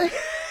 Illinois.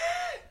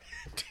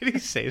 Did he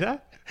say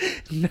that?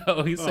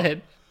 No, he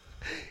said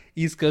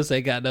East Coast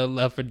ain't got no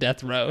love for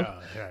Death Row.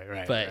 Oh,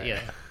 right. But yeah,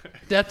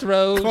 Death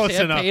Row, Close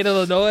Champaign,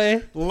 enough.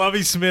 Illinois.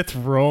 Lovie Smith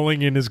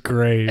rolling in his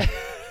grave.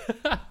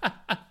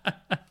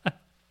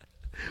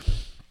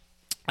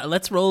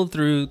 Let's roll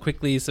through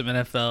quickly some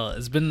NFL.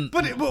 It's been,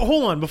 But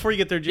hold on before you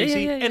get there,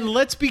 JC. Yeah. And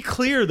let's be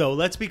clear, though.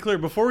 Let's be clear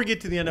before we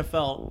get to the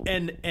NFL,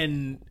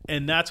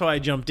 and that's why I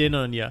jumped in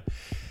on you,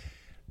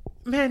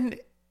 man.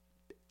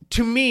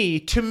 To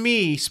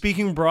me,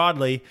 speaking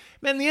broadly,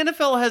 man, the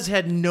NFL has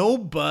had no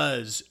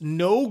buzz,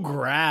 no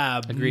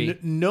grab,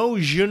 Agreed. no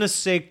je ne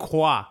sais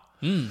quoi.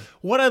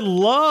 What I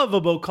love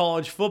about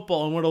college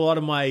football and what a lot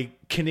of my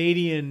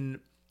Canadian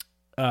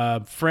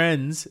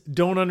friends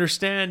don't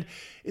understand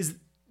is,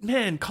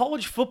 man,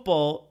 college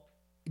football,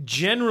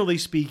 generally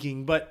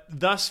speaking, but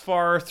thus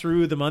far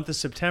through the month of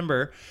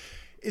September,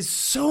 is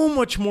so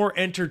much more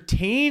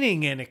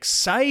entertaining and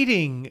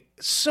exciting.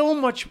 It's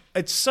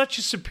such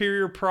a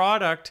superior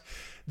product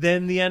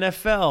than the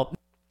NFL.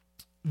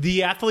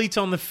 The athletes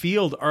on the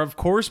field are, of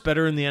course,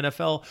 better in the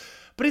NFL,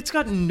 but it's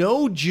got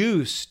no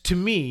juice to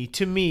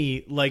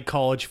me like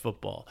college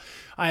football.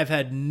 I have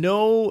had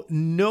no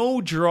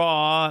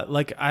draw,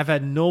 like I've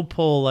had no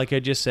pull, like I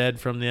just said,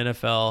 from the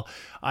NFL.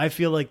 I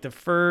feel like the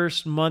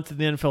first month of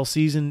the NFL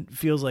season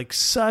feels like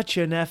such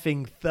an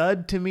effing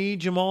thud to me,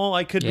 Jamal.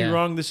 I could be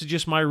wrong. This is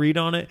just my read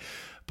on it.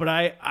 But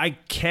I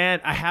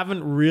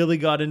haven't really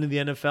got into the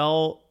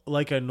NFL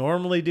like I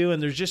normally do,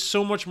 and there's just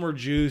so much more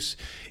juice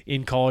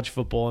in college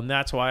football, and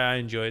that's why I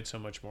enjoy it so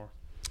much more.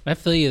 I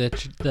feel you.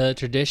 The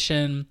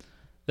tradition,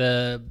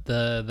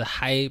 the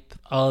hype,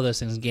 all of those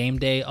things, game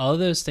day, all of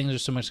those things are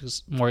so much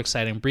more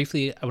exciting.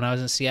 Briefly, when I was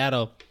in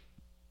Seattle,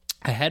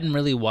 I hadn't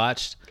really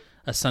watched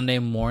a Sunday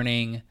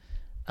morning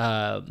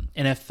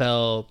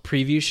NFL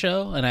preview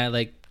show, and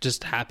I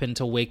just happened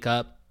to wake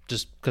up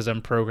just because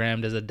I'm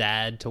programmed as a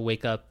dad to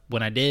wake up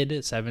when I did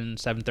at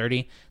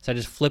 7:30. So I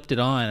just flipped it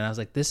on, and I was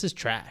like, this is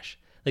trash.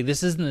 Like,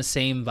 this isn't the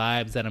same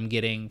vibes that I'm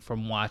getting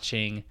from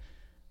watching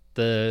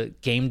the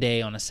game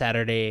day on a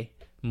Saturday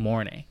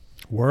morning.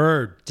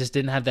 Word. Just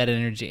didn't have that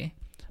energy.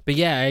 But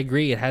yeah, I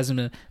agree. It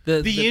hasn't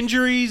been the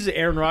injuries,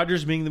 Aaron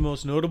Rodgers being the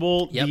most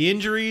notable. Yep. The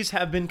injuries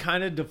have been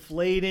kind of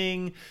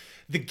deflating.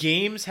 The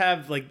games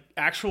have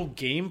actual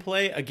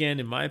gameplay. Again,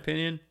 in my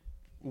opinion,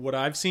 what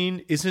I've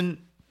seen isn't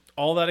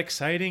all that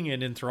exciting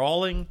and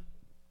enthralling.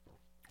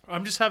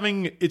 I'm just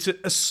it's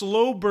a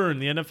slow burn.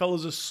 The NFL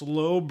is a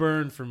slow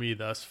burn for me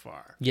thus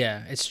far.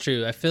 Yeah, it's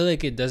true. I feel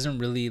like it doesn't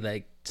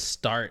really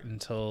start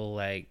until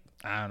I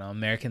don't know,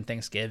 American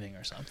Thanksgiving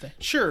or something.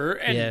 Sure,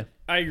 and yeah.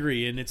 I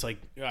agree. And it's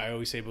I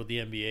always say about the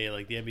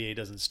NBA, the NBA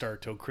doesn't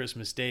start till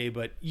Christmas Day,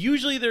 but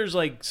usually there's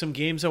some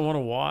games I want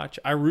to watch.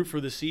 I root for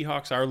the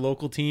Seahawks, our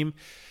local team.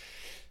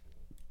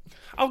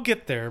 I'll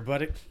get there,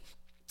 but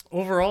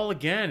overall,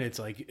 again, it's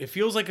it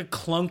feels like a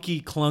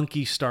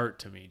clunky start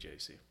to me,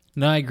 JC.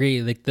 No, I agree.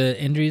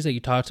 The injuries that you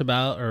talked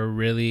about are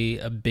really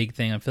a big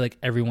thing. I feel like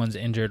everyone's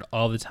injured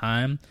all the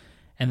time.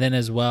 And then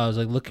as well, I was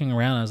looking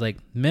around, I was like,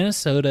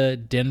 Minnesota,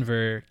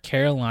 Denver,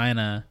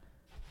 Carolina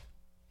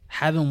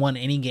haven't won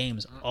any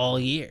games all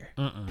year.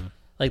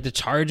 The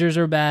Chargers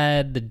are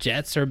bad. The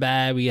Jets are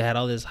bad. We had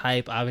all this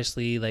hype.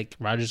 Obviously,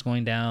 Rodgers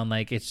going down.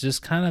 It's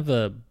just kind of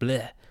a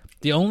bleh.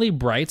 The only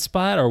bright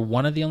spot, or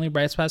one of the only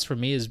bright spots for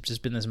me, has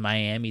just been this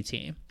Miami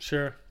team.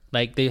 Sure.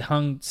 They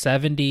hung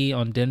 70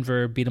 on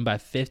Denver, beat them by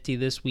 50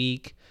 this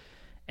week.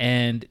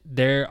 And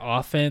their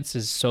offense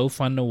is so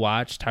fun to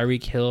watch.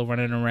 Tyreek Hill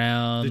running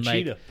around. The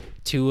cheetah.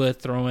 Tua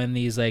throwing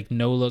these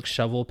no-look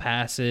shovel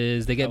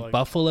passes. They get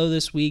Buffalo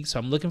this week, so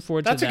I'm looking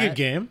forward to that. That's a good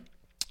game.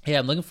 Yeah,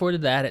 I'm looking forward to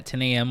that at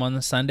 10 a.m. on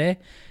the Sunday.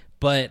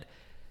 But,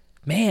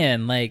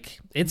 man,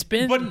 it's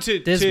been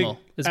dismal.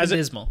 It's been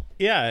dismal.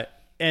 Yeah.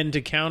 And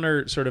to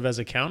counter, sort of as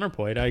a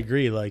counterpoint, I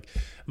agree.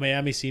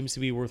 Miami seems to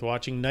be worth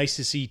watching. Nice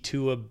to see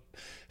Tua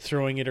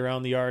throwing it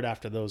around the yard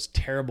after those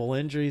terrible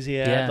injuries he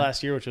had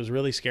last year, which was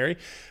really scary.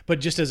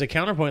 But just as a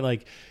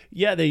counterpoint,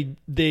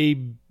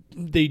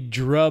 they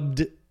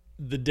drubbed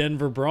the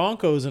Denver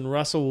Broncos and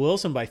Russell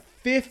Wilson by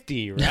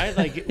 50,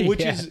 right?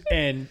 Which is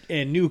and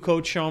new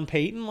coach Sean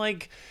Payton,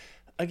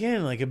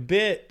 again, like a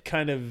bit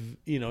kind of,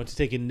 to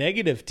take a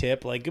negative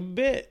tip, like a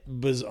bit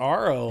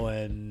bizarro.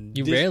 And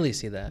You rarely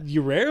see that.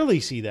 You rarely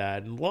see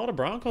that. And a lot of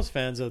Broncos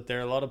fans out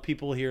there, a lot of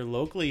people here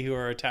locally who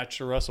are attached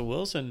to Russell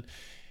Wilson,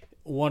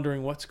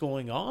 wondering what's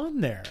going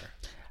on there.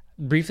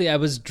 Briefly, I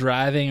was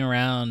driving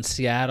around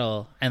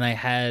Seattle, and I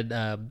had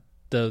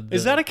the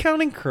Is that a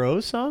Counting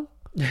Crows song?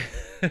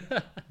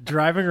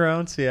 Driving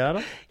around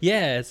Seattle?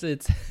 Yeah,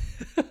 it's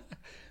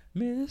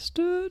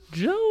Mr.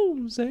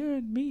 Jones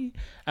and me.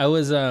 I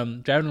was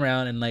driving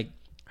around and like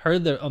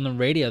heard on the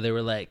radio they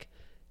were like,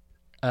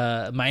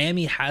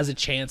 Miami has a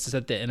chance to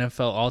set the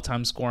NFL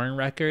all-time scoring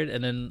record,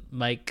 and then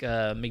Mike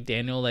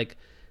McDaniel like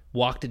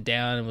walked it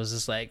down and was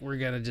just like, we're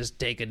gonna just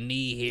take a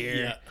knee here.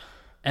 Yeah.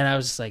 And I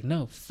was just like,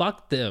 no,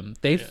 fuck them.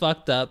 They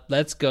fucked up.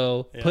 Let's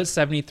go. Yeah. Put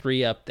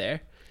 73 up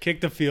there. Kick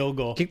the field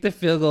goal. Kick the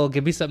field goal.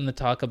 Give me something to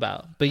talk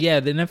about. But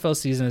yeah, the NFL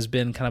season has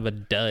been kind of a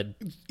dud.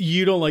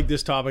 You don't like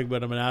this topic,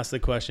 but I'm going to ask the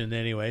question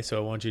anyway, so I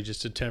want you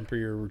just to temper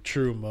your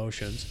true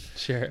emotions.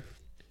 Sure.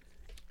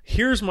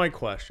 Here's my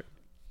question.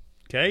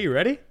 Okay, you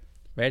ready?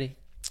 Ready?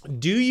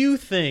 Do you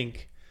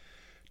think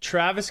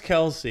Travis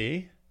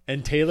Kelce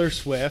and Taylor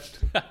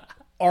Swift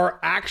are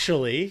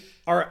actually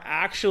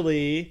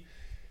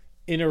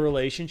in a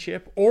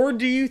relationship? Or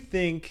do you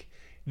think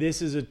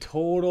this is a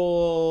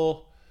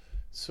total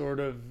sort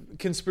of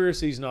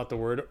conspiracy is not the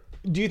word.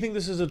 Do you think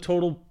this is a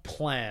total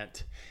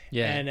plant?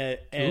 Yeah. And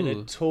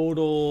a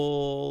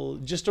total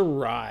just a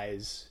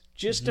rise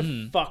just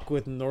to fuck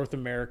with North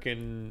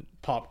American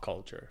pop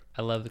culture?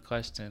 I love the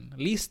question.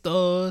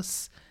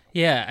 Listos.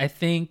 Yeah, I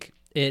think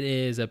it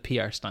is a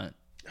PR stunt.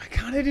 I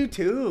kind of do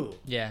too.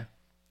 Yeah.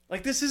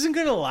 Like, this isn't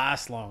going to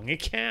last long. It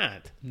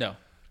can't. No.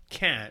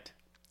 Can't.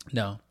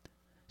 No.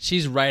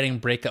 She's writing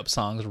breakup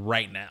songs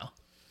right now.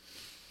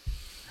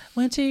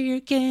 Went to your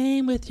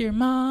game with your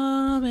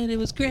mom and it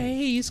was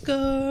great. You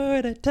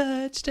scored a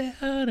touchdown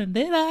and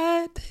then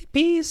I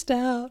peaced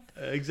out.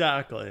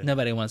 Exactly.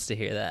 Nobody wants to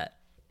hear that.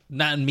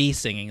 Not me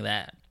singing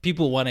that.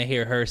 People want to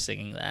hear her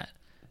singing that.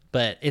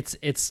 But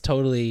it's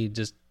totally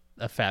just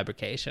a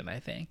fabrication, I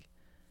think.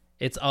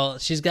 It's all,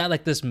 she's got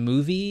like this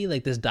movie,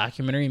 like this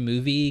documentary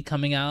movie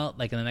coming out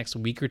like in the next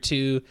week or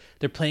two.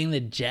 They're playing the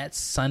Jets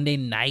Sunday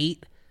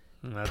night,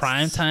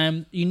 prime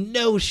time. You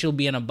know she'll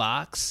be in a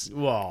box.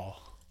 Whoa.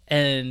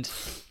 And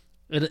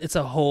it's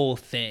a whole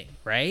thing,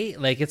 right?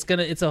 Like it's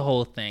a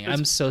whole thing.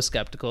 I'm so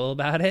skeptical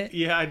about it.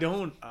 Yeah, I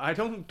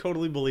don't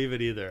totally believe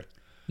it either.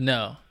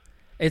 No.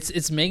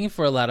 It's making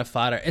for a lot of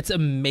fodder. It's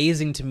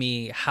amazing to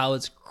me how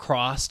it's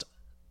crossed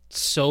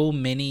so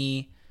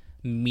many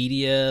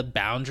media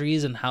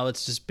boundaries and how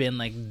it's just been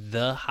like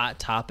the hot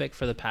topic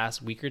for the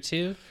past week or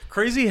two.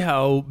 Crazy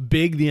how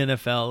big the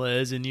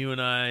NFL is, and you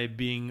and I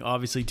being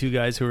obviously two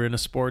guys who are into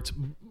sports,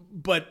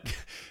 but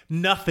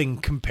nothing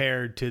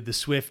compared to the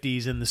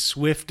Swifties and the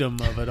Swiftum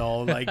of it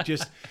all. Like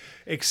just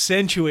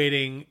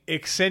accentuating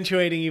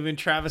even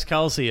Travis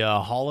Kelce,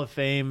 a Hall of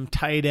Fame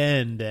tight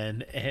end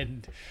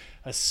and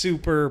a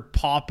super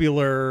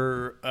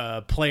popular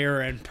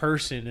player and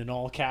person in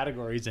all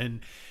categories,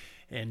 and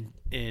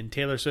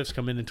Taylor Swift's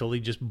come in and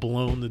totally just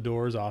blown the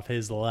doors off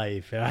his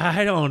life.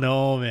 I don't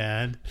know,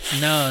 man.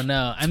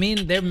 No. I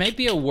mean, there might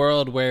be a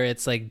world where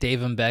it's like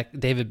David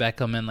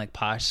Beckham and like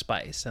Posh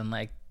Spice and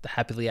like the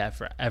happily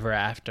ever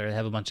after. They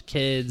have a bunch of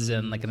kids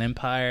and like an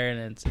empire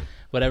and it's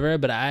whatever.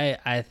 But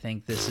I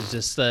think this is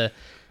just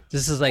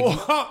this is like,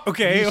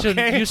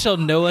 you shall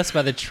know us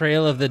by the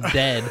trail of the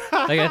dead.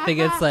 Like, I think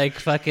it's like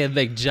fucking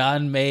like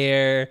John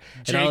Mayer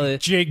and all the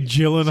Jake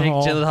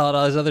Gyllenhaal and all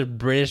those other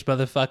British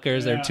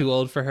motherfuckers that are too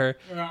old for her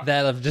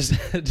that have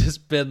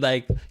just been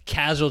like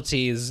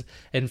casualties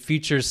in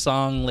future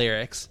song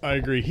lyrics. I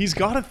agree. He's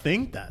got to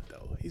think that,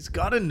 though. He's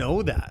got to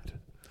know that.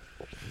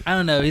 I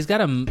don't know. He's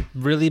got a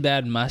really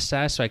bad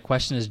mustache, so I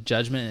question his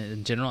judgment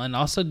in general. And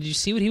also, did you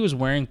see what he was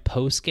wearing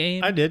post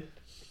game? I did.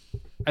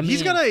 I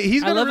mean,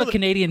 I love a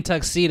Canadian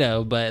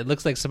tuxedo, but it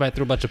looks like somebody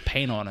threw a bunch of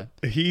paint on it.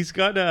 He's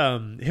got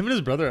him and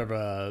his brother have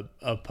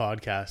a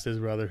podcast. His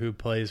brother, who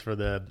plays for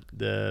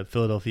the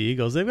Philadelphia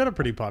Eagles, they've got a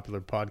pretty popular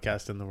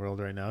podcast in the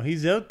world right now.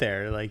 He's out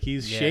there, like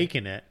he's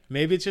shaking it.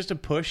 Maybe it's just a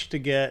push to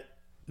get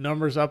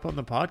numbers up on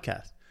the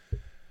podcast.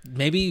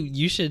 Maybe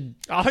you should.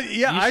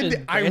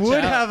 I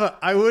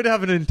would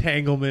have an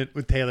entanglement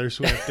with Taylor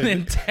Swift. An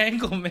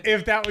entanglement.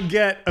 If that would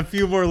get a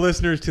few more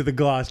listeners to the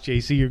Gloss,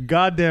 JC, you're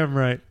goddamn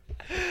right.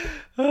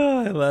 Oh,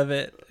 I love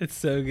it. It's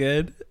so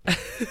good.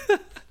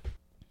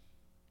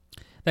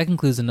 That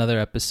concludes another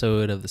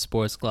episode of the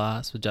Sports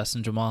Gloss with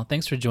Justin Jamal.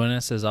 Thanks for joining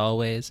us as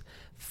always.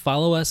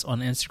 Follow us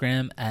on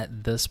Instagram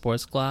at The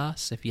Sports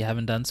Gloss if you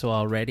haven't done so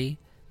already.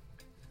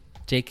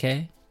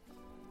 JK,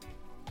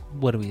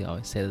 what do we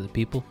always say to the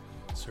people?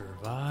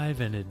 Survive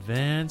and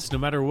advance. No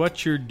matter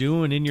what you're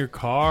doing in your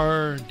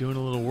car, doing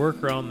a little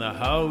work around the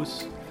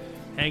house,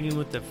 hanging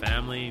with the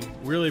family.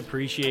 Really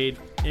appreciate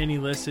any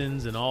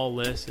listens and all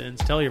listens.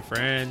 Tell your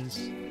friends,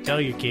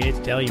 tell your kids,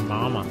 tell your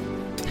mama.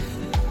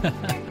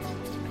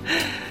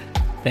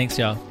 Thanks,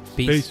 y'all.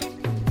 Peace.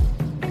 Peace.